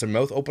eating or has their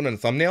mouth open on a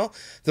thumbnail,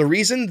 the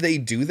reason they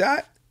do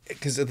that,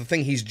 because the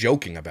thing he's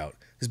joking about,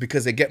 is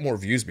because they get more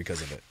views because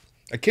of it.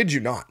 I kid you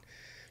not.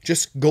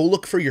 Just go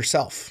look for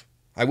yourself.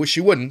 I wish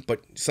you wouldn't,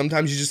 but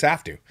sometimes you just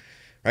have to.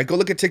 Right? Go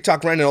look at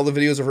TikTok Ren and all the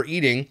videos of her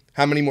eating,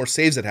 how many more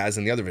saves it has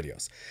than the other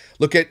videos.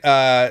 Look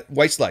at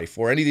White's Life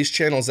or any of these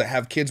channels that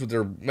have kids with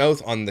their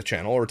mouth on the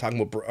channel or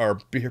talking about or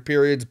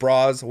periods,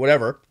 bras,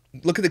 whatever.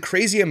 Look at the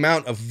crazy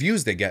amount of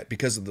views they get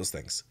because of those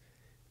things.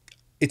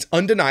 It's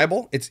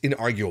undeniable. It's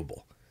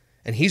inarguable.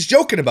 And he's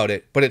joking about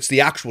it, but it's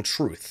the actual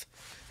truth.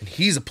 And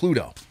he's a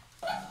Pluto.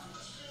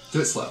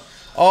 Do it slow.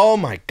 Oh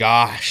my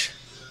gosh.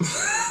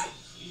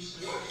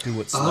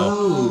 Do it slow.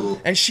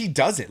 Oh. And she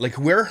does it. Like,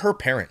 where are her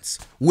parents?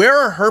 Where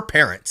are her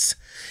parents?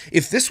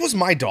 If this was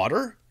my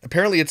daughter,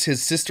 apparently it's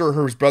his sister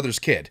or his brother's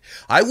kid,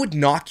 I would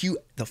knock you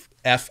the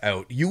F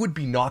out. You would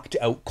be knocked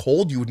out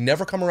cold. You would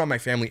never come around my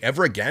family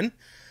ever again.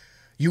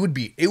 It would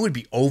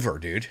be over,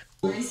 dude.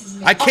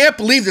 I can't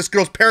believe this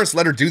girl's parents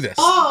let her do this.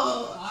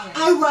 Oh,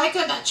 I like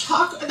that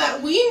chocolate,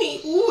 that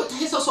weenie. Ooh, it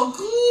tastes so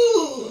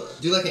good.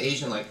 Do like an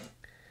Asian, like.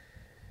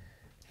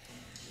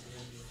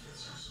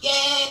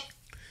 Yeah.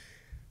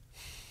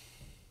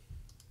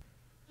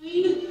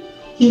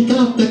 You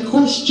got the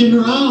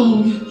question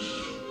wrong.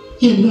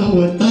 You know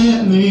what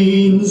that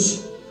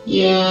means.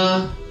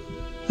 Yeah.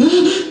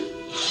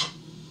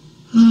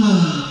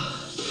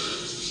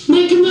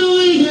 Making my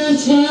way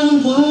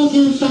downtown,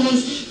 walking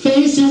fast,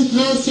 faces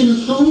passing a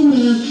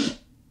homeland.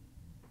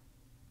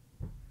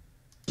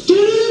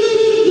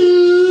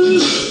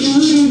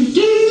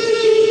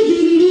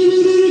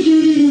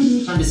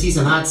 Time to see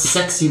some hot,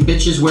 sexy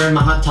bitches wearing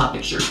my Hot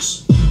Topic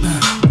shirts.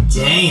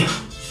 Damn.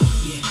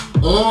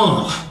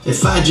 Oh,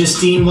 if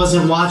Justine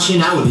wasn't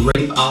watching, I would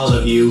rape all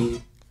of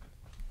you.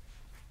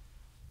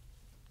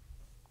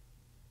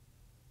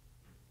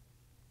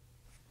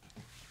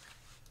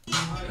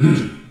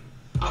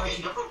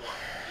 Okay, number one,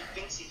 he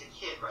thinks he's a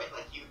kid, right?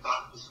 Like, you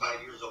thought he was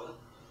 5 years old?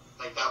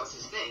 Like, that was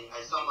his thing.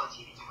 I saw him on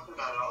TV talking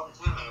about it all the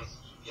time.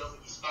 He feels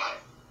like he's 5.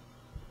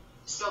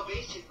 So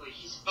basically,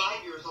 he's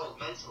 5 years old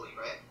mentally,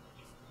 right?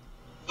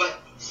 But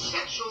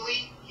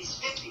sexually, he's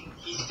 50.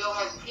 He still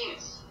has a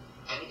penis.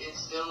 And he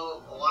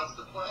still wants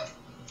to play.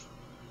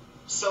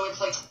 So it's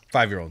like...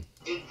 5-year-old.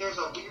 There's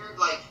a weird,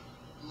 like,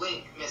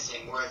 link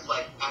missing where it's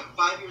like, I'm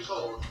 5 years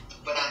old,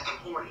 but I'm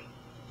horny.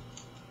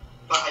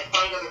 But I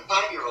find other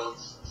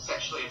 5-year-olds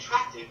sexually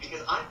attractive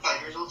because I'm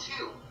 5 years old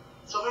too.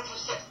 So let's have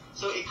sex.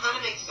 So it kind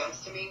of makes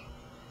sense to me,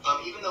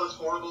 even though it's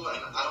horrible and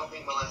I don't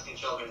think molesting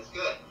children is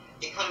good.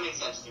 It kind of makes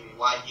sense to me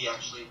why he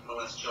actually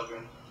molests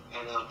children,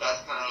 and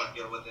that's kind of how I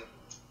feel with it.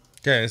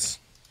 Guys.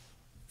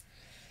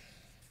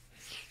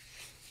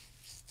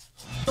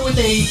 With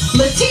a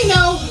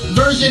Latino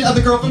version of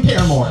the girl from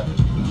Paramore.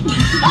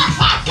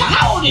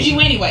 How old is you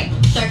anyway?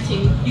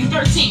 13. You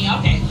 13,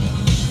 okay.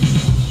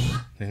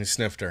 And he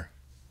sniffed her.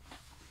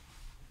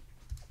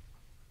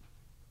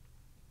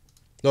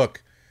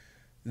 Look,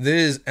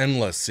 this is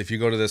endless. If you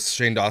go to this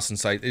Shane Dawson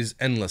site, it is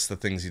endless the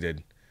things he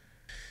did.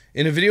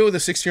 In a video with a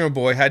 16-year-old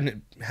boy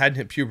hadn't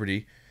hit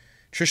puberty,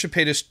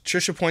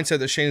 Trisha points out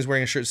that Shane is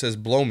wearing a shirt that says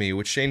 "Blow Me,"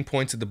 which Shane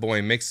points at the boy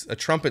and makes a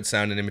trumpet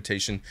sound in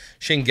imitation.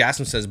 Shane gasps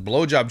and says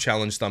 "Blowjob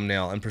challenge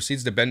thumbnail" and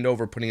proceeds to bend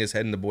over, putting his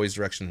head in the boy's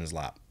direction in his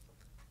lap.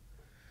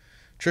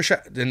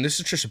 Trisha, and this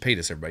is Trisha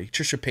Paytas, everybody.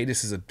 Trisha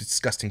Paytas is a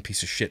disgusting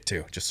piece of shit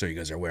too, just so you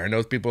guys are aware. I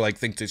know people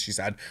think that she's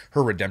had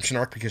her redemption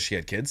arc because she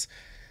had kids.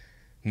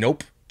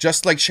 Nope.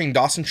 Just like Shane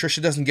Dawson,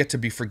 Trisha doesn't get to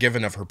be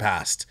forgiven of her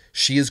past.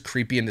 She is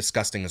creepy and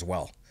disgusting as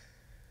well.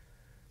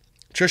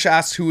 Trisha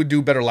asks who would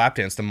do better lap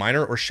dance, the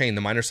minor or Shane.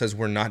 The minor says,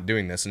 "We're not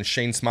doing this." And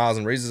Shane smiles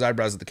and raises his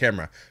eyebrows at the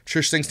camera.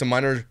 Trish thinks the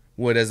minor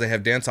would as they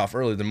have dance off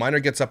earlier. The minor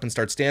gets up and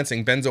starts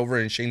dancing, bends over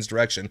in Shane's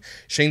direction.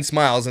 Shane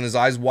smiles and his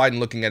eyes widen,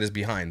 looking at his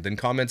behind, then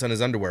comments on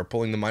his underwear,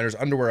 pulling the minor's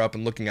underwear up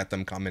and looking at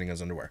them, commenting on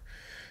his underwear.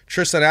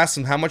 Trish then asks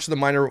him how much of the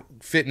minor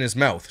fit in his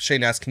mouth.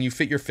 Shane asks, "Can you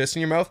fit your fist in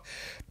your mouth?"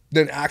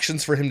 then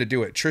actions for him to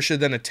do it. Trisha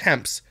then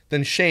attempts,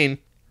 then Shane,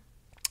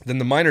 then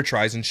the minor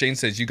tries, and Shane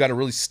says, you got to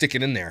really stick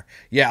it in there.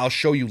 Yeah, I'll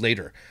show you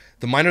later.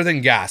 The minor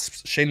then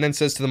gasps. Shane then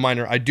says to the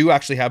minor, I do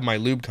actually have my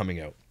lube coming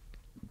out.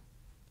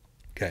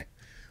 Okay.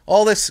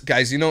 All this,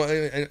 guys, you know,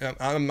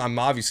 I'm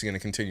obviously going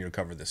to continue to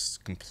cover this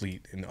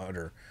complete and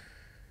utter,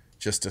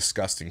 just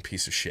disgusting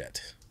piece of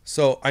shit.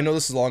 So I know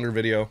this is a longer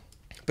video,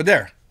 but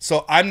there.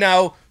 So I'm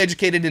now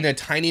educated in a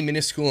tiny,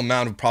 minuscule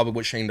amount of probably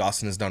what Shane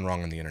Dawson has done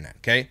wrong on the internet,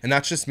 okay? And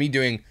that's just me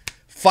doing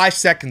 5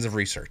 seconds of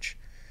research.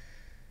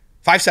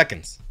 5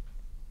 seconds.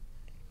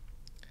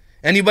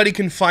 Anybody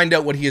can find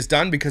out what he has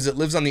done because it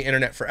lives on the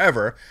internet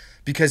forever,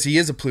 because he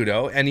is a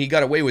Pluto and he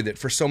got away with it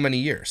for so many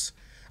years.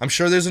 I'm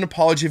sure there's an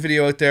apology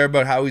video out there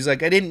about how he's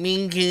like, I didn't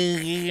mean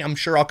to. I'm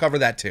sure I'll cover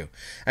that too.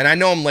 And I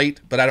know I'm late,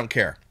 but I don't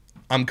care.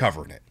 I'm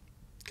covering it.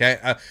 Okay?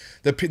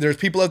 There's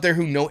people out there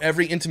who know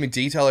every intimate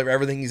detail of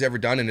everything he's ever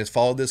done and has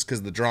followed this because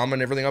of the drama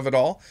and everything of it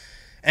all.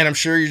 And I'm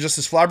sure you're just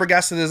as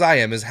flabbergasted as I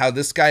am as how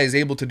this guy is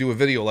able to do a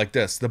video like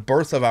this, the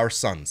birth of our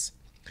sons.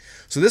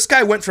 So this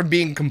guy went from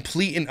being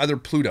complete and utter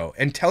Pluto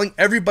and telling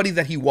everybody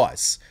that he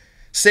was,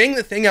 saying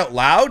the thing out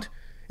loud.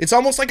 It's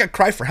almost like a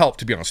cry for help,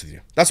 to be honest with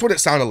you. That's what it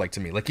sounded like to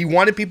me. Like he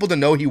wanted people to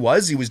know he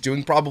was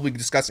doing probably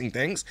disgusting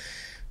things.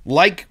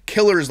 Like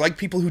killers, like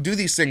people who do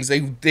these things,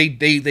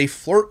 they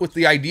flirt with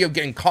the idea of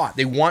getting caught.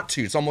 They want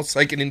to. It's almost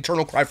like an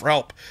internal cry for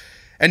help.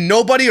 And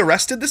nobody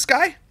arrested this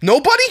guy?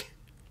 Nobody?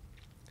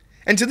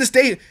 And to this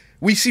day,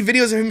 we see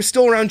videos of him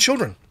still around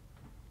children.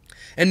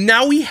 And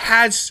now he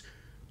has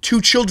 2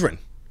 children.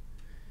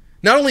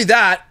 Not only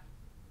that,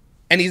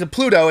 and he's a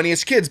Pluto and he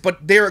has kids,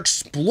 but they're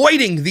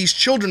exploiting these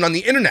children on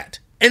the internet.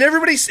 And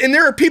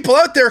there are people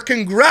out there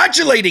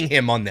congratulating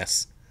him on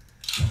this.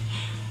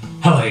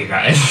 Hello, you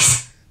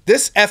guys.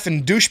 This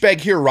effing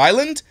douchebag here,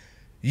 Ryland,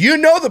 you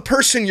know the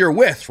person you're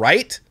with,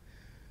 right?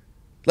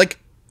 Like,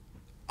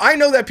 I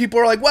know that people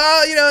are like,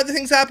 well, you know, the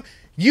things happen.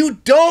 You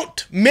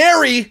don't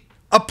marry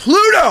a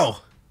Pluto.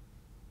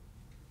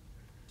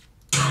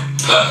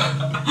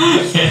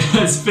 It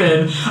has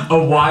been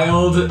a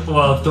wild,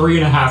 well,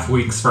 3.5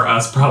 weeks for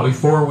us, probably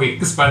 4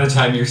 weeks by the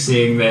time you're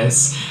seeing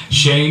this.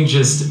 Shane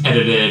just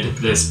edited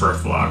this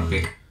birth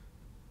vlog.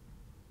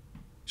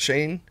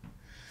 Shane,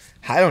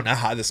 I don't know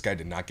how this guy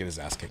did not get his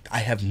ass kicked. I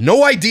have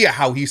no idea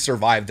how he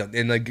survived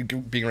in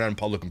like being around in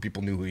public when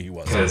people knew who he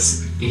was.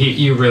 Because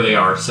you really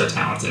are so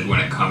talented when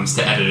it comes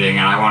to editing,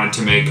 and I wanted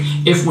to make,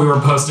 if we were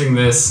posting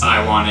this,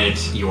 I wanted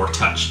your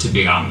touch to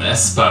be on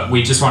this, but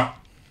we just want...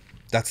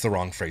 That's the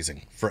wrong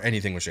phrasing for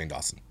anything with Shane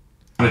Dawson.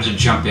 I wanted to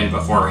jump in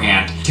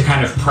beforehand to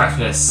kind of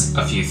preface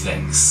a few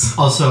things.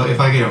 Also, if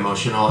I get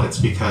emotional, it's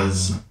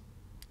because...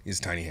 His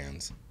tiny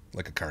hands,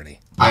 like a carny.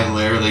 I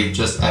literally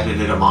just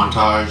edited a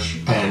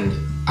montage, and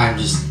I'm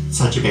just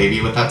such a baby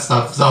with that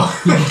stuff, so...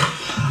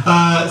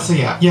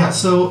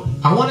 so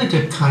I wanted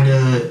to kind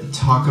of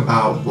talk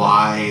about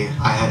why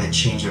I had a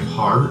change of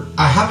heart.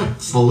 I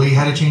haven't fully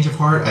had a change of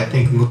heart, I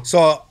think...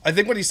 So, I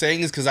think what he's saying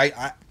is because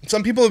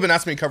some people have been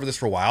asking me to cover this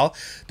for a while,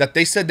 that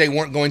they said they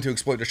weren't going to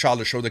exploit their child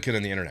to show the kid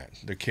on the internet.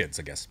 Their kids,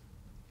 I guess.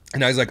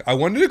 And I was like, I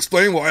wanted to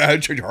explain why I had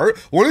a change of heart.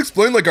 I want to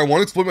explain like I want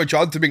to exploit my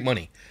child to make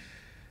money.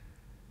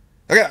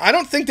 Okay, I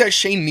don't think that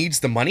Shane needs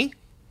the money.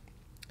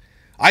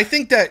 I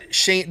think that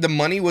the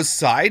money was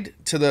side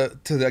to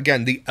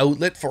the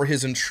outlet for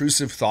his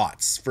intrusive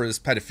thoughts, for his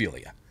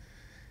pedophilia.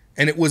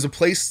 And it was a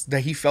place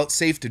that he felt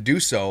safe to do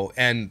so,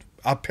 and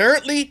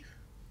apparently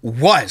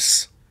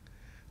was.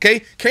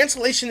 Okay?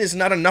 Cancellation is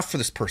not enough for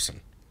this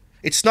person.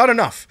 It's not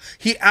enough.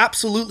 He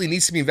absolutely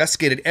needs to be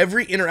investigated.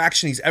 Every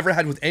interaction he's ever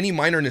had with any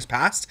minor in his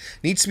past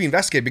needs to be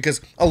investigated,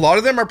 because a lot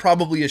of them are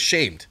probably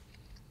ashamed.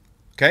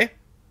 Okay?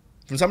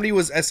 From somebody who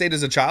was essayed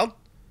as a child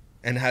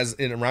and has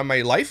around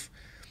my life,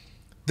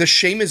 the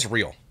shame is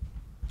real.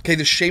 Okay,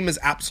 the shame is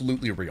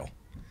absolutely real.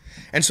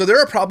 And so there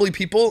are probably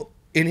people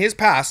in his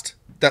past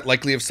that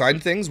likely have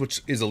signed things,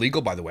 which is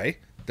illegal, by the way.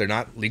 They're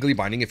not legally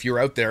binding. If you're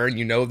out there and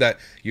you know that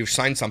you've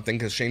signed something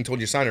because Shane told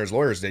you to sign, or his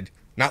lawyers did,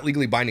 not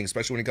legally binding,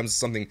 especially when it comes to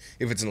something,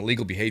 if it's an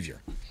illegal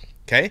behavior.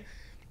 Okay?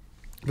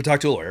 But talk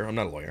to a lawyer. I'm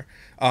not a lawyer.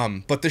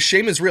 But the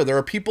shame is real. There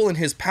are people in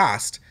his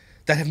past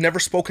that have never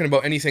spoken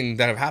about anything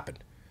that have happened.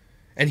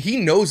 And he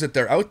knows that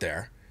they're out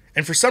there,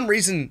 and for some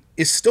reason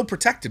is still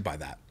protected by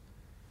that.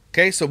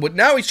 Okay, so what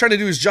now he's trying to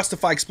do is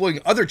justify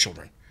exploiting other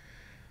children.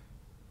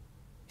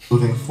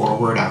 Moving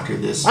forward after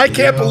this I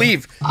can't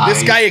believe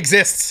this guy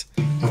exists.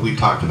 And we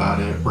talked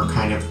about it. We're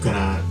kind of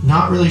gonna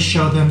not really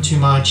show them too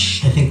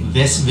much. I think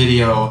this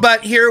video...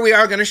 But here we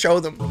are gonna show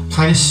them.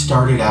 Kind of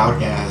started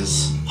out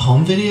as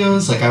home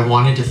videos. Like I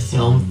wanted to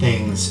film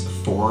things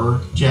for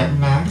Jet and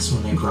Max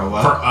when they grow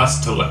up. For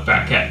us to look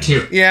back at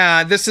too.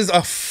 Yeah, this is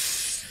a...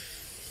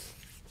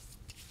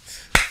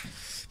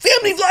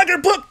 Family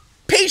Vlogger book!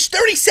 Page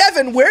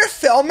 37, we're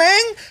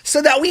filming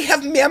so that we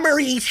have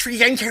memories for you.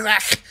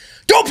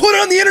 Don't put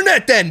it on the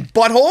internet then,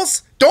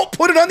 buttholes. Don't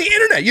put it on the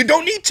internet. You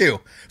don't need to.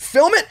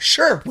 Film it?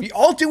 Sure, we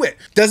all do it.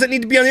 Doesn't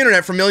need to be on the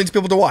internet for millions of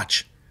people to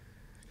watch.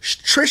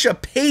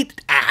 Trisha Pate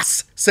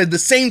ass said the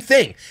same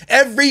thing.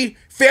 Every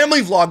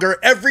family vlogger,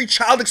 every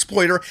child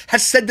exploiter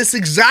has said this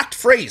exact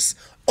phrase.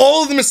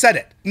 All of them have said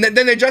it. And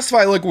then they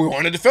justify, like, we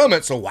wanted to film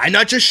it, so why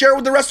not just share it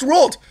with the rest of the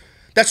world?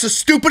 That's the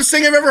stupidest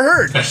thing I've ever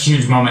heard. A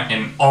huge moment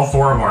in all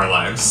 4 of our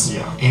lives.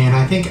 Yeah. And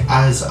I think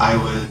as I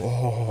was...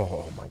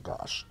 Oh my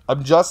gosh.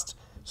 I'm just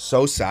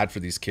so sad for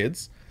these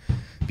kids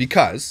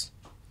because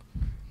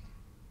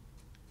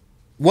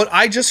what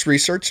I just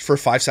researched for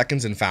 5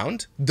 seconds and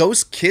found,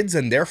 those kids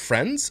and their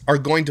friends are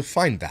going to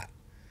find that.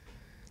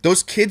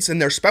 Those kids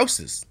and their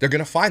spouses, they're going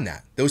to find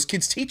that. Those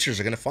kids' teachers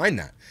are going to find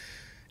that.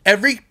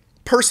 Every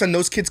person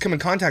those kids come in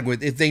contact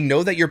with, if they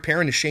know that your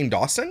parent is Shane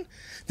Dawson,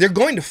 they're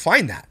going to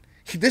find that.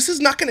 This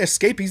is not going to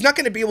escape. He's not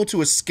going to be able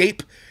to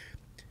escape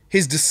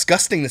his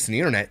disgustingness in the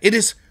internet. It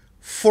is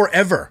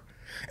forever.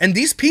 And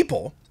these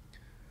people,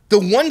 the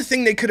one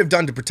thing they could have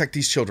done to protect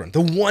these children,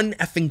 the one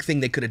effing thing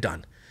they could have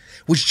done,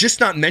 was just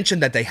not mention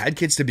that they had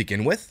kids to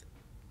begin with.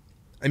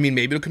 I mean,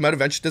 maybe it'll come out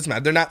eventually. It doesn't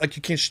matter. They're not like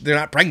they're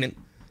not pregnant.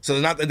 So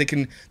they're not,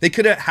 they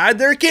could have had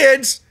their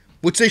kids,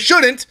 which they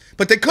shouldn't,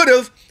 but they could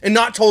have, and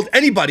not told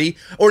anybody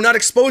or not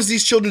exposed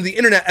these children to the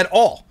internet at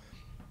all.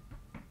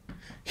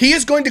 He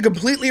is going to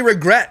completely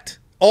regret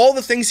all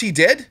the things he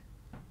did.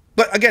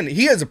 But again,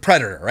 he is a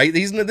predator, right?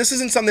 This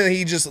isn't something that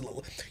he just...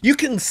 You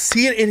can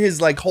see it in his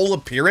like whole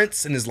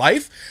appearance in his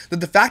life, that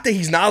the fact that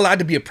he's not allowed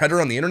to be a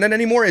predator on the internet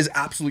anymore is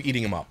absolutely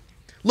eating him up.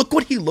 Look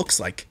what he looks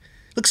like.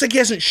 Looks like he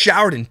hasn't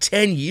showered in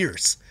 10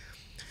 years.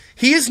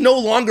 He is no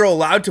longer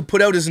allowed to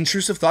put out his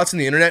intrusive thoughts on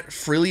the internet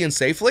freely and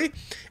safely,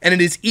 and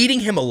it is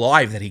eating him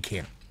alive that he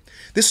can't.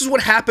 This is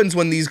what happens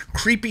when these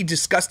creepy,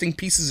 disgusting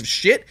pieces of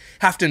shit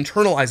have to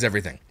internalize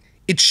everything.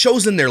 It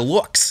shows in their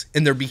looks,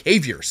 in their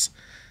behaviors,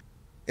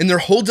 in their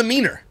whole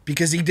demeanor,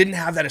 because he didn't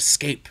have that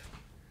escape.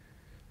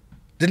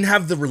 Didn't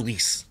have the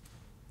release.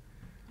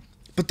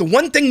 But the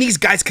one thing these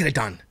guys could have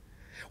done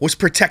was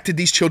protected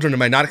these children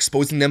by not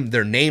exposing them,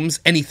 their names,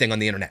 anything on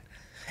the internet.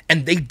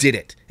 And they did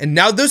it. And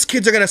now those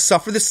kids are going to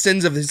suffer the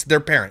sins of their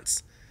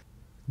parents.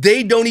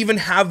 They don't even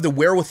have the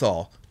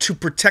wherewithal to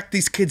protect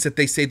these kids that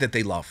they say that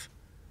they love.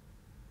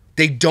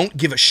 They don't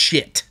give a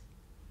shit.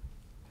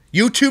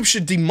 YouTube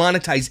should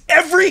demonetize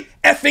every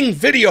effing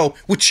video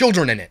with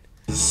children in it.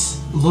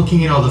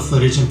 Looking at all the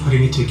footage and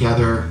putting it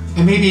together,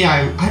 and maybe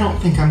I don't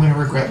think I'm going to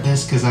regret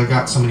this because I've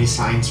got so many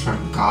signs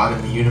from God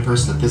and the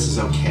universe that this is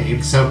okay.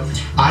 So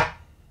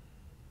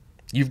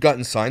You've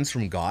gotten signs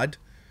from God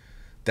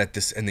that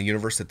this and the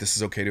universe that this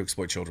is okay to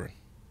exploit children.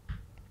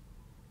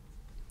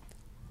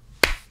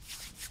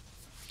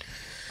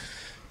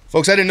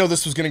 Folks, I didn't know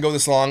this was going to go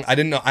this long. I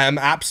didn't know. I am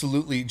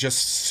absolutely just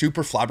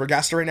super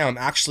flabbergasted right now.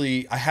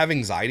 I have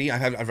anxiety.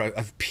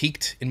 I've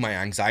peaked in my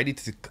anxiety.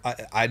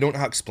 I don't know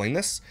how to explain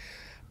this,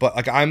 but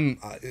like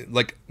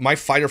like my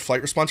fight or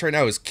flight response right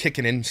now is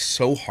kicking in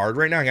so hard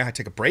right now. I'm going to have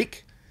to take a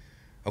break.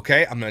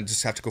 Okay. I'm going to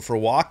just have to go for a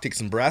walk, take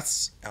some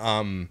breaths,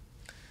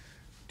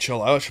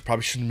 chill out.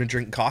 Probably shouldn't have been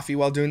drinking coffee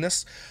while doing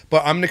this,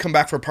 but I'm going to come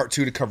back for part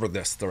 2 to cover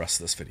the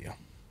rest of this video.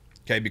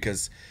 Okay.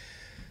 Because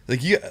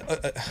like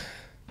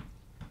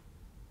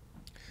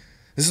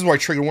this is why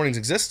trigger warnings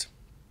exist.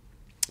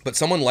 But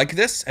someone like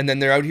this, and then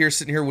they're out here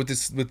sitting here with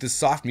this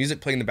soft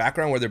music playing in the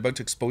background where they're about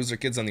to expose their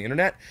kids on the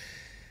internet.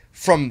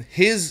 From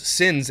his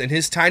sins and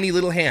his tiny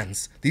little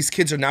hands, these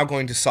kids are now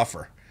going to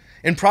suffer.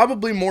 In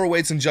probably more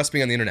ways than just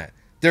being on the internet.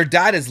 Their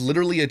dad is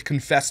literally a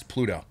confessed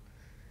Pluto.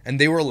 And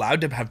they were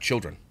allowed to have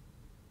children.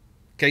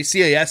 Okay,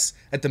 CAS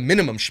at the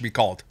minimum should be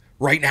called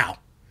right now.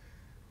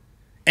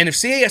 And if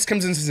CAS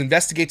comes in and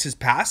investigates his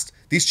past,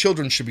 these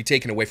children should be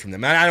taken away from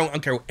them. And I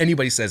don't care what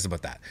anybody says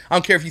about that. I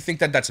don't care if you think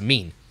that that's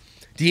mean.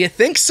 Do you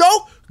think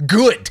so?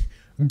 Good.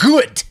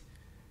 Good.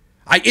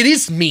 It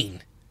is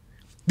mean.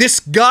 This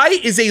guy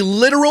is a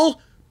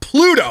literal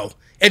Pluto,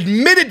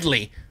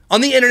 admittedly,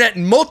 on the internet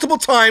multiple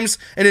times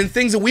and in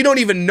things that we don't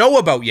even know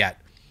about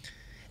yet.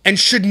 And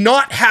should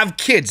not have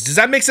kids. Does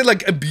that make it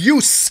like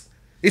abuse?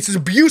 It's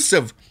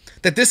abusive.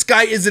 That this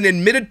guy is an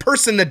admitted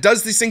person that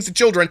does these things to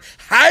children,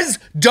 has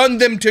done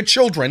them to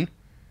children.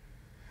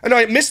 I know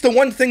I missed the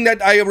one thing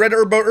that I read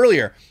about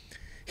earlier.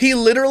 He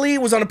literally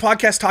was on a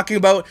podcast talking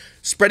about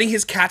spreading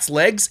his cat's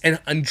legs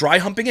and dry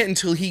humping it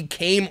until he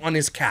came on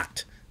his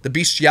cat. The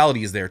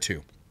bestiality is there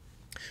too.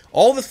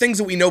 All the things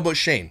that we know about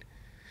Shane.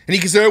 And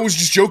he can say, I was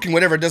just joking,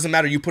 whatever, it doesn't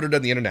matter, you put it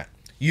on the internet.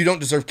 You don't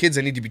deserve kids,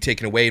 they need to be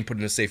taken away and put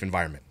in a safe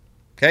environment.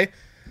 Okay?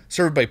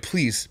 So everybody,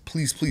 please,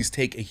 please, please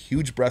take a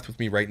huge breath with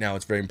me right now.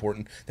 It's very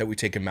important that we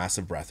take a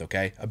massive breath,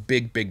 okay? A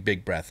big, big,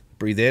 big breath.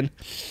 Breathe in.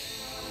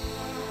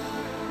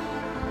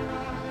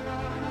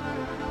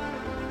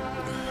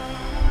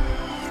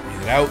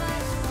 Breathe it out.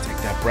 Take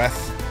that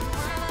breath.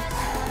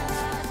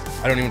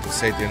 I don't even know what to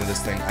say at the end of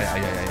this thing.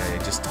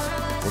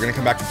 We're going to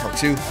come back to part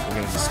 2. We're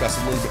going to discuss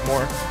it a little bit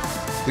more.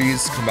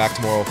 Please come back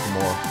tomorrow for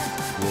more.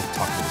 We'll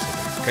talk about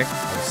this, okay?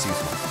 I will see you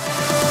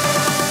tomorrow.